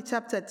Deuteronomy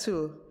chapter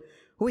 2,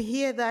 we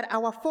hear that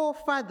our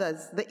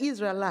forefathers, the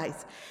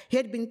Israelites,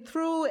 had been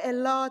through a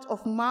lot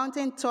of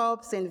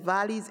mountaintops and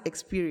valleys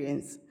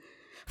experience.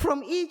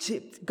 From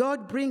Egypt,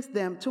 God brings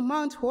them to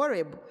Mount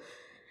Horeb,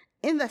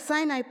 in the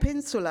Sinai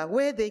Peninsula,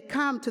 where they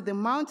come to the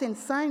mountain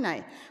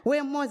Sinai,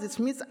 where Moses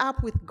meets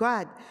up with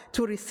God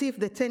to receive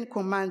the 10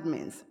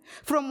 Commandments.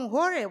 From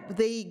Horeb,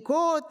 they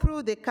go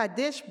through the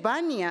Kadesh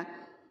Barnea,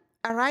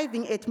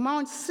 arriving at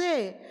Mount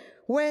Seir,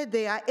 where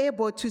they are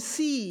able to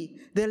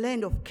see the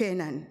land of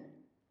Canaan.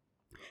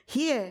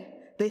 Here,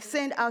 they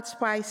send out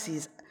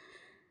spices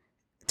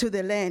to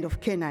the land of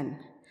Canaan.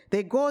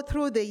 They go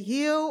through the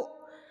hill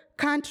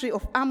country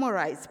of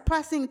Amorites,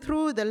 passing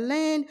through the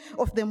land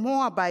of the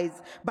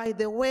Moabites by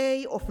the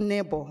way of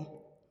Nebo.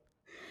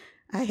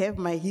 I have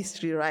my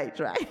history right?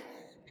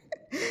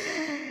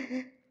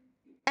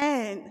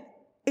 And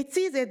it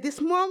is at this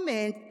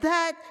moment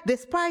that the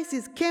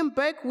spies came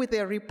back with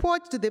a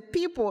report to the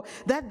people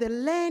that the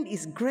land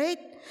is great,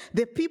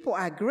 the people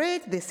are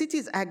great, the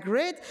cities are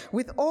great,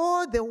 with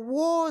all the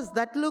walls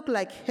that look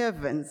like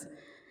heavens.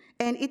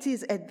 And it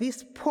is at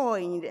this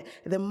point,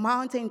 the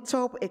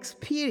mountaintop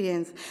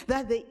experience,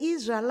 that the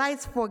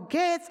Israelites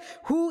forget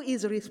who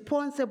is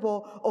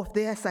responsible of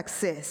their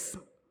success.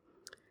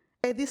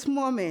 At this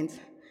moment,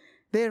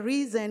 they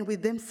reason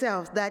with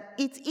themselves that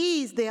it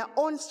is their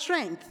own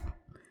strength,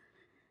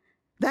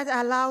 that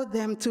allow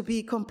them to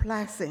be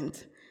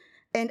complacent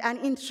and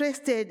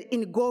uninterested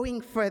in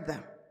going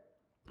further.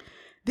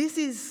 This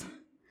is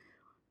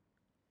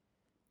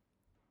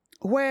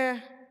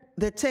where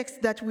the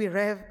text that we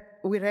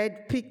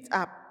read picked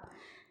up.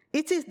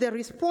 It is the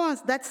response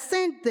that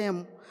sent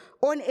them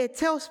on a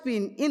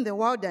tailspin in the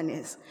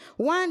wilderness,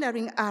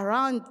 wandering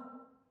around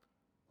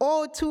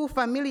all too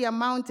familiar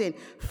mountain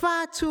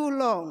far too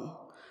long,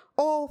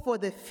 all for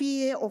the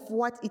fear of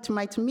what it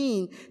might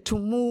mean to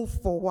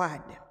move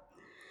forward.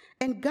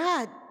 And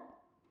God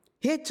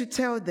had to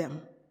tell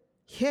them,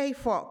 hey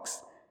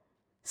folks,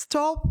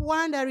 stop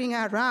wandering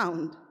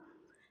around.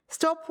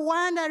 Stop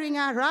wandering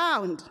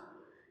around.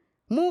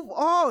 Move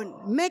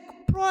on. Make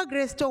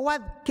progress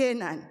toward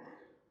Canaan.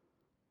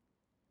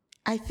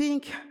 I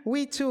think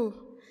we too,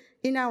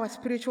 in our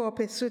spiritual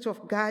pursuit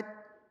of God,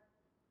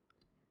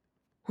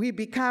 we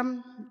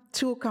become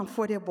too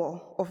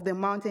comfortable of the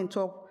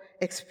mountaintop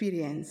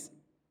experience.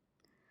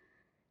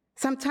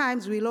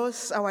 Sometimes we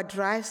lost our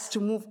drives to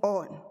move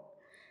on.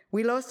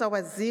 We lost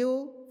our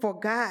zeal for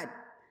God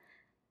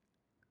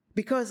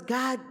because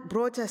God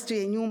brought us to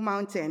a new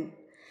mountain.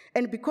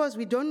 And because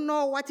we don't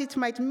know what it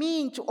might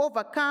mean to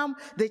overcome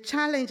the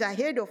challenge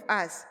ahead of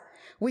us,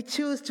 we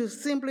choose to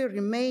simply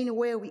remain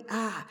where we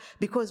are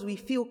because we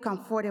feel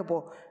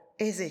comfortable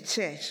as a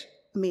church.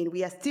 I mean,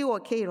 we are still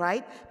okay,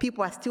 right?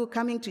 People are still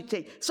coming to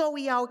church. So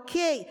we are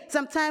okay.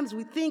 Sometimes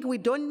we think we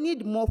don't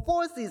need more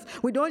forces.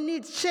 We don't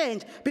need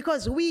change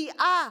because we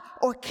are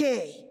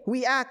okay.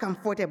 We are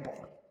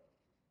comfortable.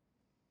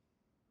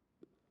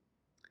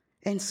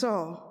 And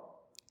so,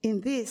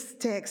 in this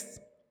text,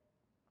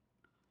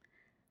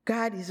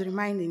 God is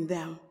reminding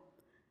them,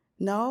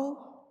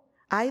 no,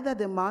 either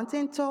the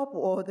mountaintop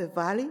or the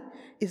valley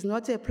is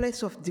not a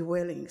place of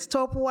dwelling.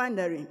 Stop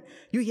wandering.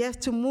 You have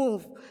to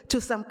move to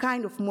some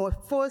kind of more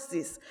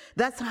forces.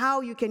 That's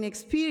how you can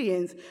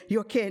experience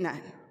your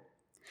Canaan.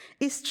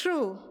 It's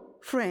true,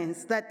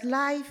 friends, that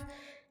life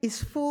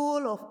is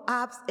full of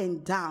ups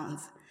and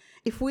downs.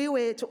 If we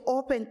were to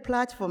open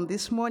platform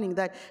this morning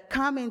that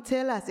come and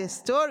tell us a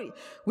story,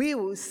 we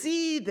will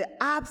see the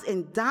ups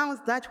and downs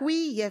that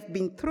we have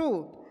been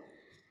through.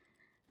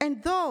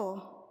 And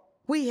though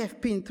we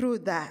have been through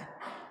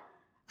that,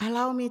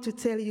 allow me to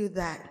tell you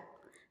that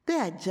they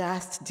are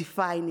just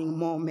defining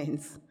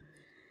moments.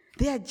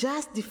 They are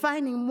just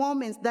defining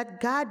moments that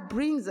God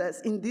brings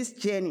us in this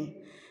journey.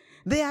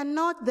 They are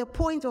not the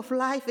point of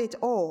life at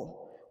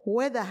all,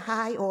 whether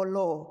high or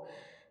low.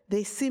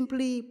 They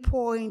simply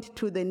point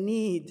to the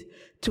need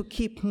to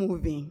keep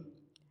moving.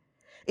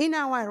 In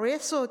our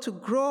wrestle to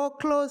grow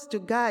close to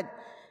God,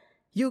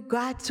 you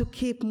got to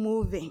keep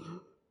moving.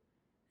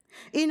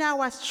 In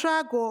our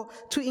struggle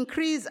to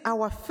increase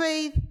our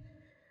faith,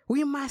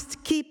 we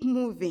must keep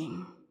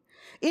moving.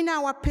 In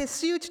our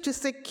pursuit to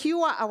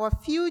secure our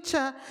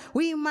future,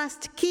 we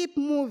must keep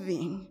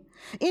moving.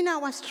 In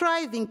our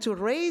striving to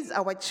raise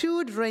our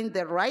children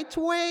the right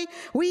way,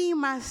 we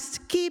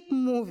must keep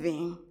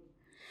moving.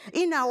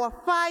 In our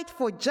fight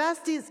for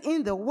justice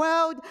in the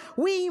world,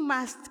 we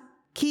must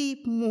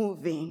keep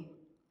moving.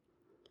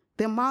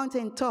 The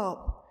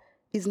mountaintop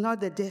is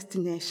not the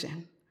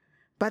destination,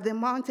 but the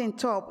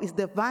mountaintop is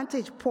the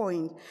vantage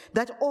point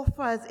that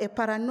offers a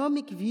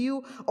panoramic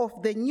view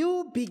of the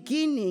new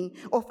beginning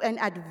of an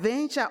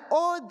adventure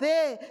all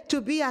there to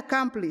be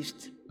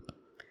accomplished.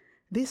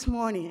 This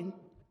morning,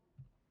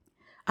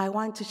 I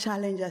want to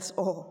challenge us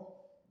all.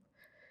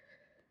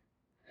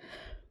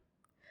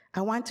 I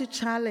want to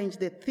challenge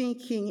the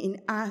thinking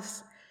in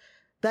us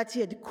that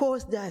had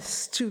caused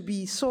us to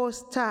be so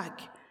stuck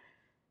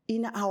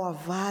in our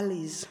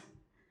valleys,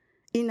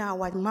 in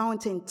our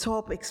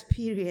mountaintop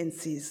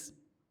experiences.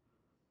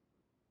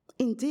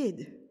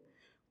 Indeed,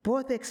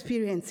 both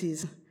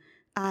experiences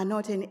are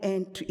not an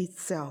end to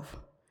itself,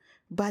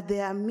 but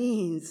they are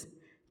means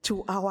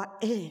to our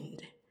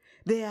end.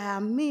 They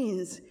are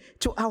means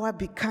to our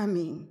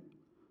becoming.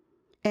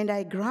 And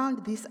I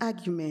ground this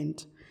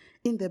argument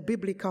in the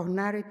biblical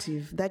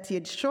narrative that he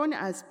had shown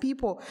us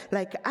people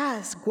like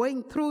us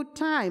going through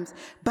times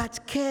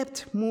but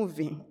kept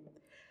moving.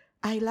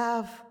 I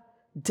love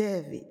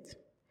David.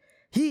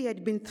 He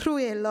had been through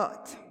a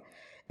lot.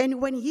 And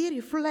when he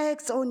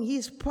reflects on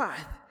his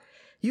path,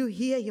 you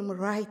hear him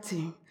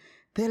writing,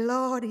 "The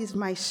Lord is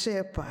my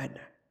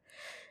shepherd.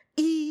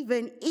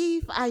 Even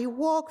if I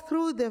walk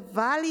through the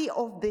valley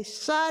of the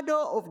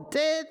shadow of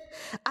death,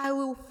 I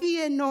will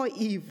fear no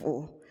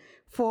evil.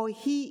 For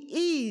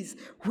he is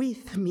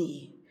with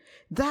me.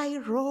 Thy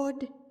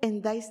rod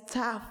and thy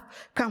staff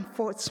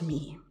comforts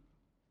me.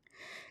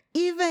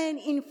 Even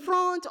in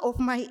front of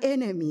my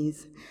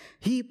enemies,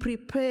 he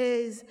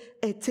prepares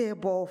a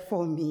table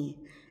for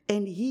me,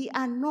 and he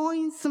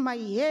anoints my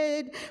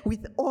head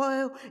with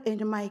oil,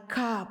 and my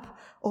cup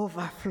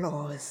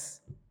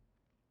overflows."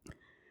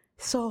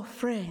 So,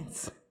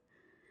 friends,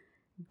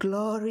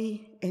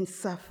 glory and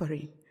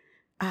suffering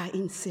are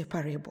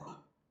inseparable.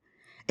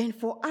 And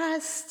for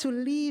us to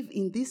live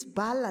in this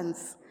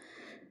balance,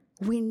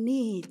 we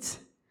need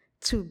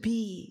to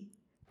be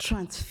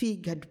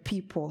transfigured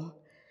people,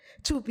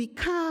 to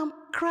become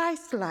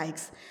Christ-like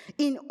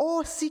in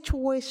all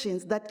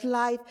situations that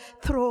life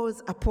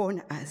throws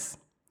upon us,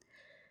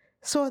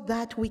 so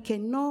that we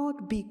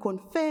cannot be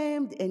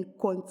confirmed and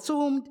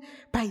consumed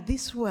by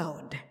this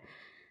world,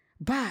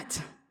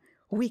 but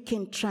we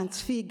can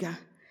transfigure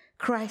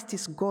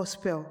Christ's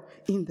gospel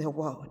in the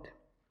world.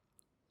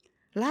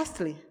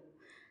 Lastly,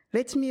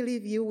 let me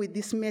leave you with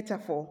this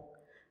metaphor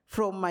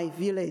from my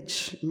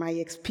village, my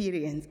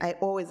experience. I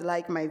always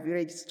like my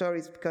village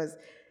stories because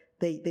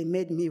they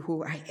made me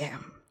who I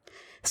am.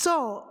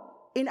 So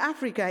in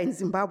Africa, in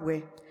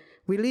Zimbabwe,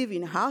 we live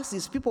in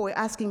houses. People were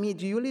asking me,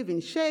 do you live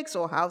in shacks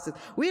or houses?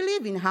 We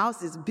live in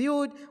houses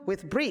built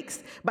with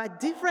bricks, but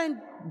different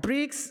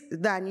bricks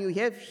than you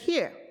have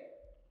here.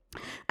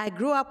 I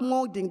grew up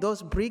molding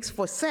those bricks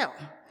for sale.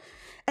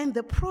 And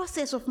the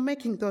process of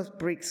making those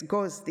bricks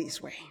goes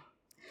this way.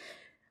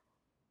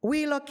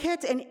 We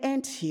locate an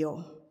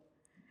anthill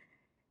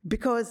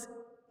because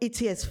it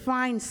has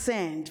fine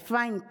sand,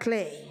 fine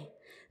clay.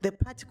 The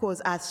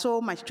particles are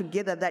so much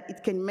together that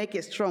it can make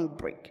a strong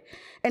brick.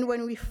 And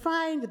when we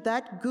find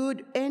that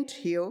good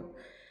anthill,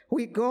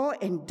 we go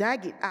and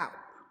dig it out.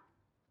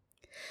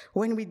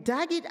 When we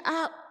dig it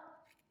out,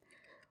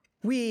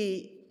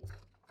 we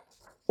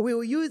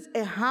will use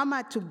a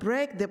hammer to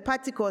break the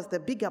particles, the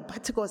bigger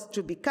particles,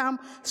 to become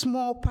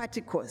small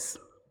particles.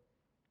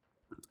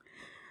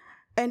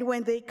 And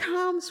when they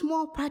come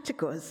small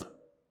particles,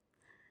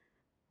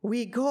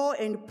 we go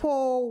and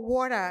pour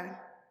water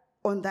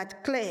on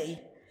that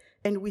clay,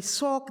 and we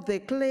soak the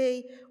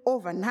clay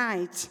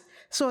overnight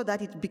so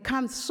that it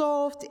becomes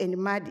soft and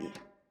muddy.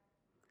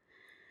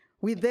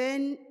 We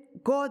then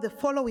go the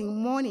following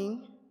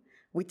morning,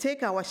 we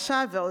take our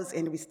shovels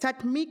and we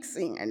start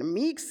mixing and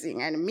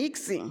mixing and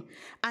mixing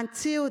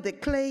until the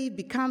clay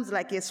becomes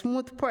like a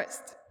smooth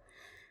paste.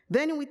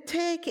 Then we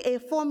take a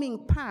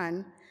forming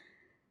pan.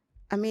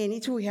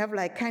 It will have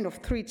like kind of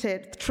 3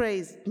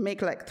 trays,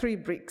 make like 3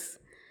 bricks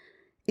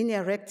in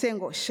a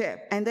rectangle shape.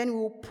 And then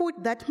we'll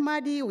put that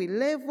muddy, we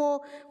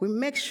level, we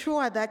make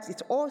sure that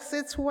it all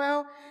sits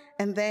well,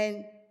 and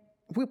then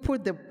we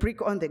put the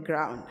brick on the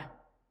ground.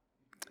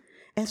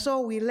 And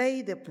so we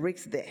lay the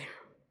bricks there.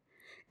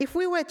 If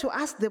we were to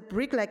ask the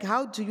brick, like,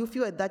 how do you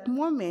feel at that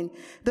moment?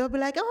 They'll be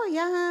like, oh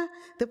yeah,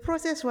 the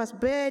process was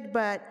bad,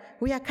 but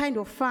we are kind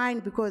of fine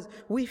because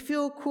we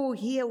feel cool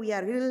here. We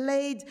are really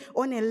laid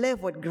on a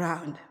leveled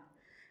ground.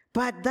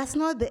 But that's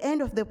not the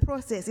end of the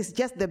process. It's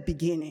just the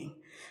beginning.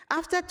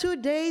 After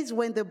 2 days,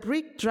 when the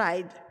brick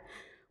dried,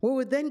 we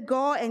would then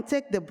go and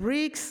take the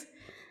bricks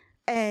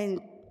and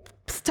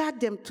stack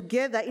them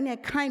together in a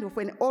kind of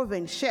an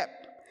oven shape,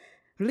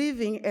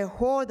 leaving a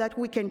hole that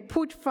we can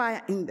put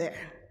fire in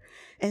there.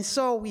 And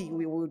so we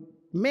would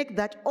make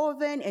that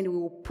oven and we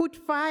will put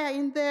fire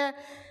in there.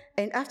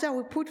 And after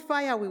we put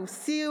fire, we will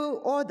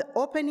seal all the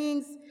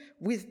openings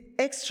with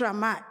extra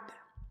mud.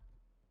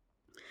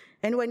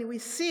 And when we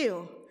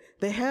seal,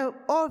 the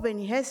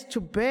oven has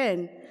to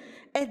burn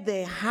at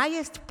the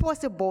highest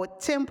possible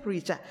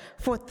temperature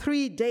for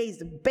 3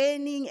 days,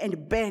 burning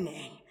and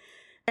burning.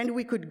 And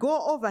we could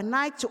go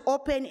overnight to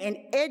open and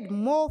add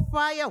more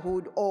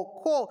firewood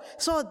or coal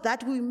so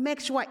that we make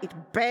sure it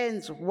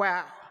burns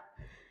well.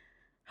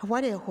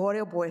 What a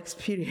horrible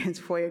experience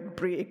for a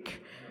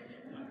brick.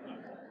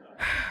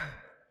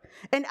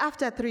 And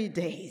after 3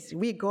 days,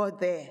 we go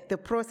there. The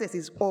process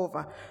is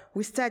over.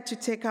 We start to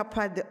take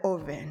apart the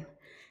oven.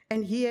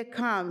 And here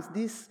comes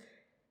this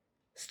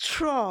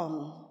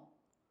strong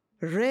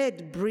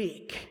red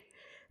brick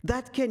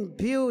that can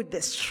build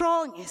the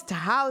strongest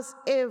house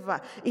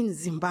ever in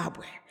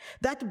Zimbabwe.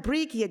 That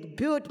brick had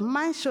built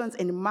mansions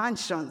and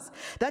mansions,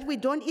 that we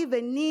don't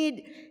even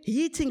need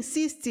heating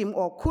system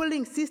or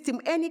cooling system,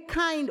 any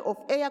kind of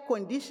air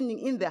conditioning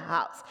in the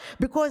house,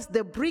 because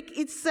the brick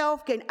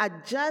itself can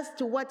adjust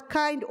to what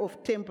kind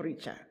of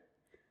temperature.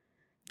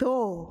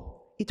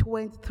 Though it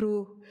went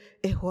through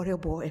a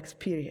horrible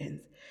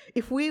experience.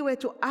 If we were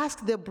to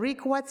ask the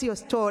brick, what's your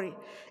story?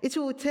 It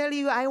will tell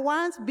you, I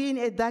once been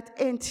at that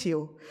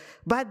anthill,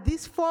 but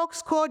these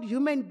folks called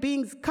human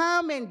beings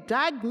come and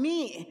dug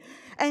me,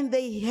 and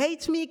they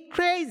hate me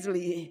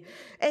crazily,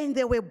 and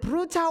they were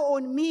brutal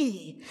on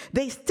me.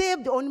 They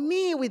stepped on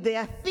me with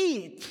their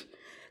feet.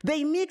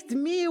 They mixed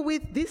me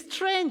with this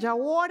stranger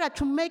water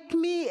to make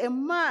me a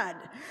mud.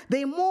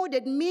 They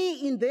molded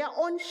me in their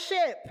own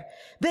shape.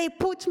 They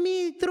put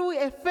me through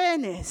a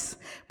furnace.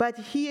 But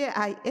here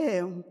I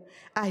am.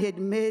 I had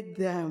made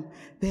them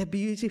their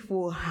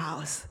beautiful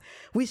house,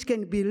 which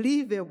can be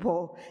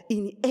livable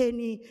in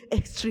any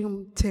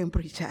extreme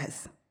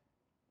temperatures.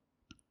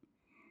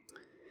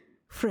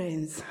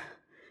 Friends,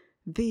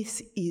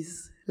 this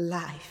is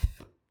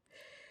life.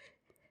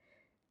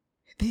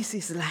 This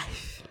is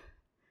life.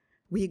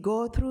 We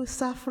go through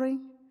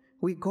suffering,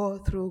 we go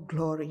through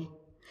glory.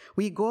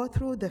 We go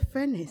through the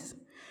furnace,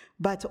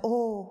 but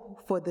all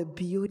for the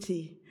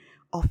beauty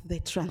of the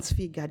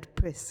transfigured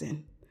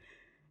person.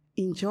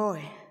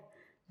 Enjoy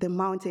the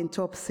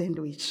Mountaintop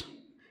Sandwich.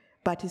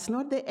 But it's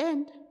not the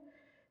end.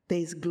 There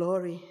is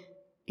glory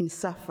in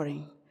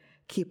suffering.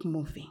 Keep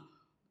moving.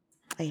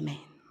 Amen.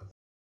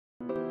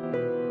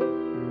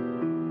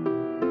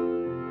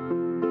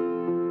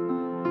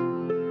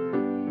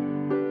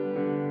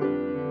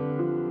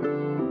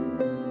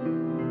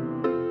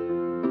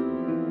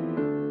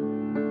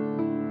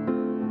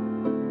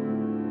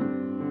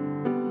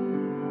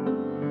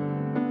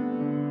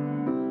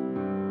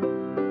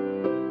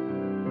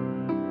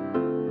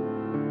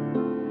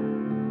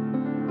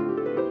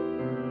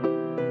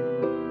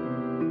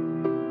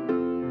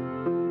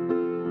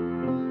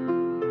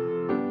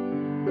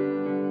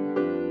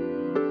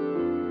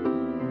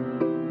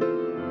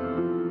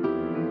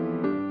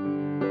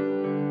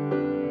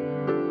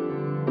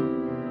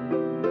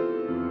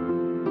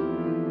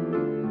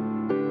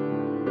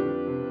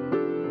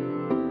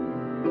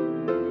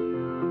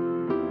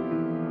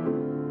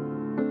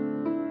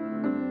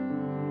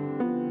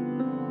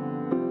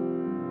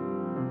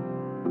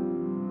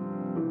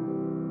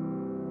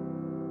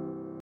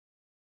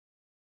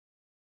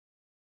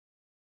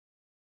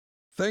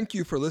 Thank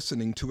you for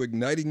listening to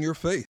Igniting Your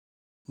Faith.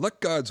 Let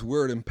God's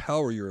Word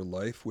empower your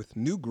life with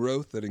new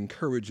growth that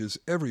encourages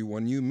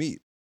everyone you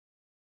meet.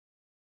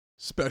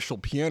 Special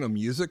piano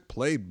music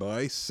played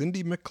by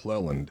Cindy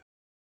McClelland.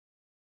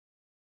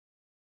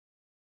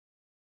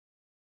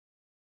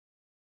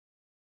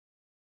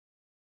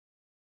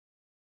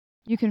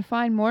 You can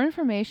find more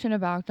information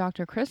about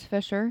Dr. Chris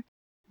Fisher,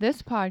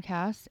 this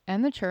podcast,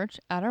 and the church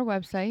at our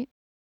website,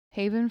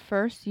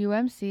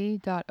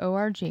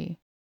 havenfirstumc.org.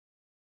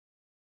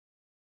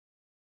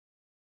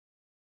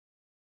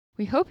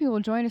 We hope you will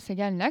join us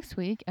again next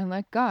week and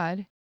let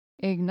God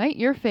ignite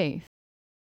your faith.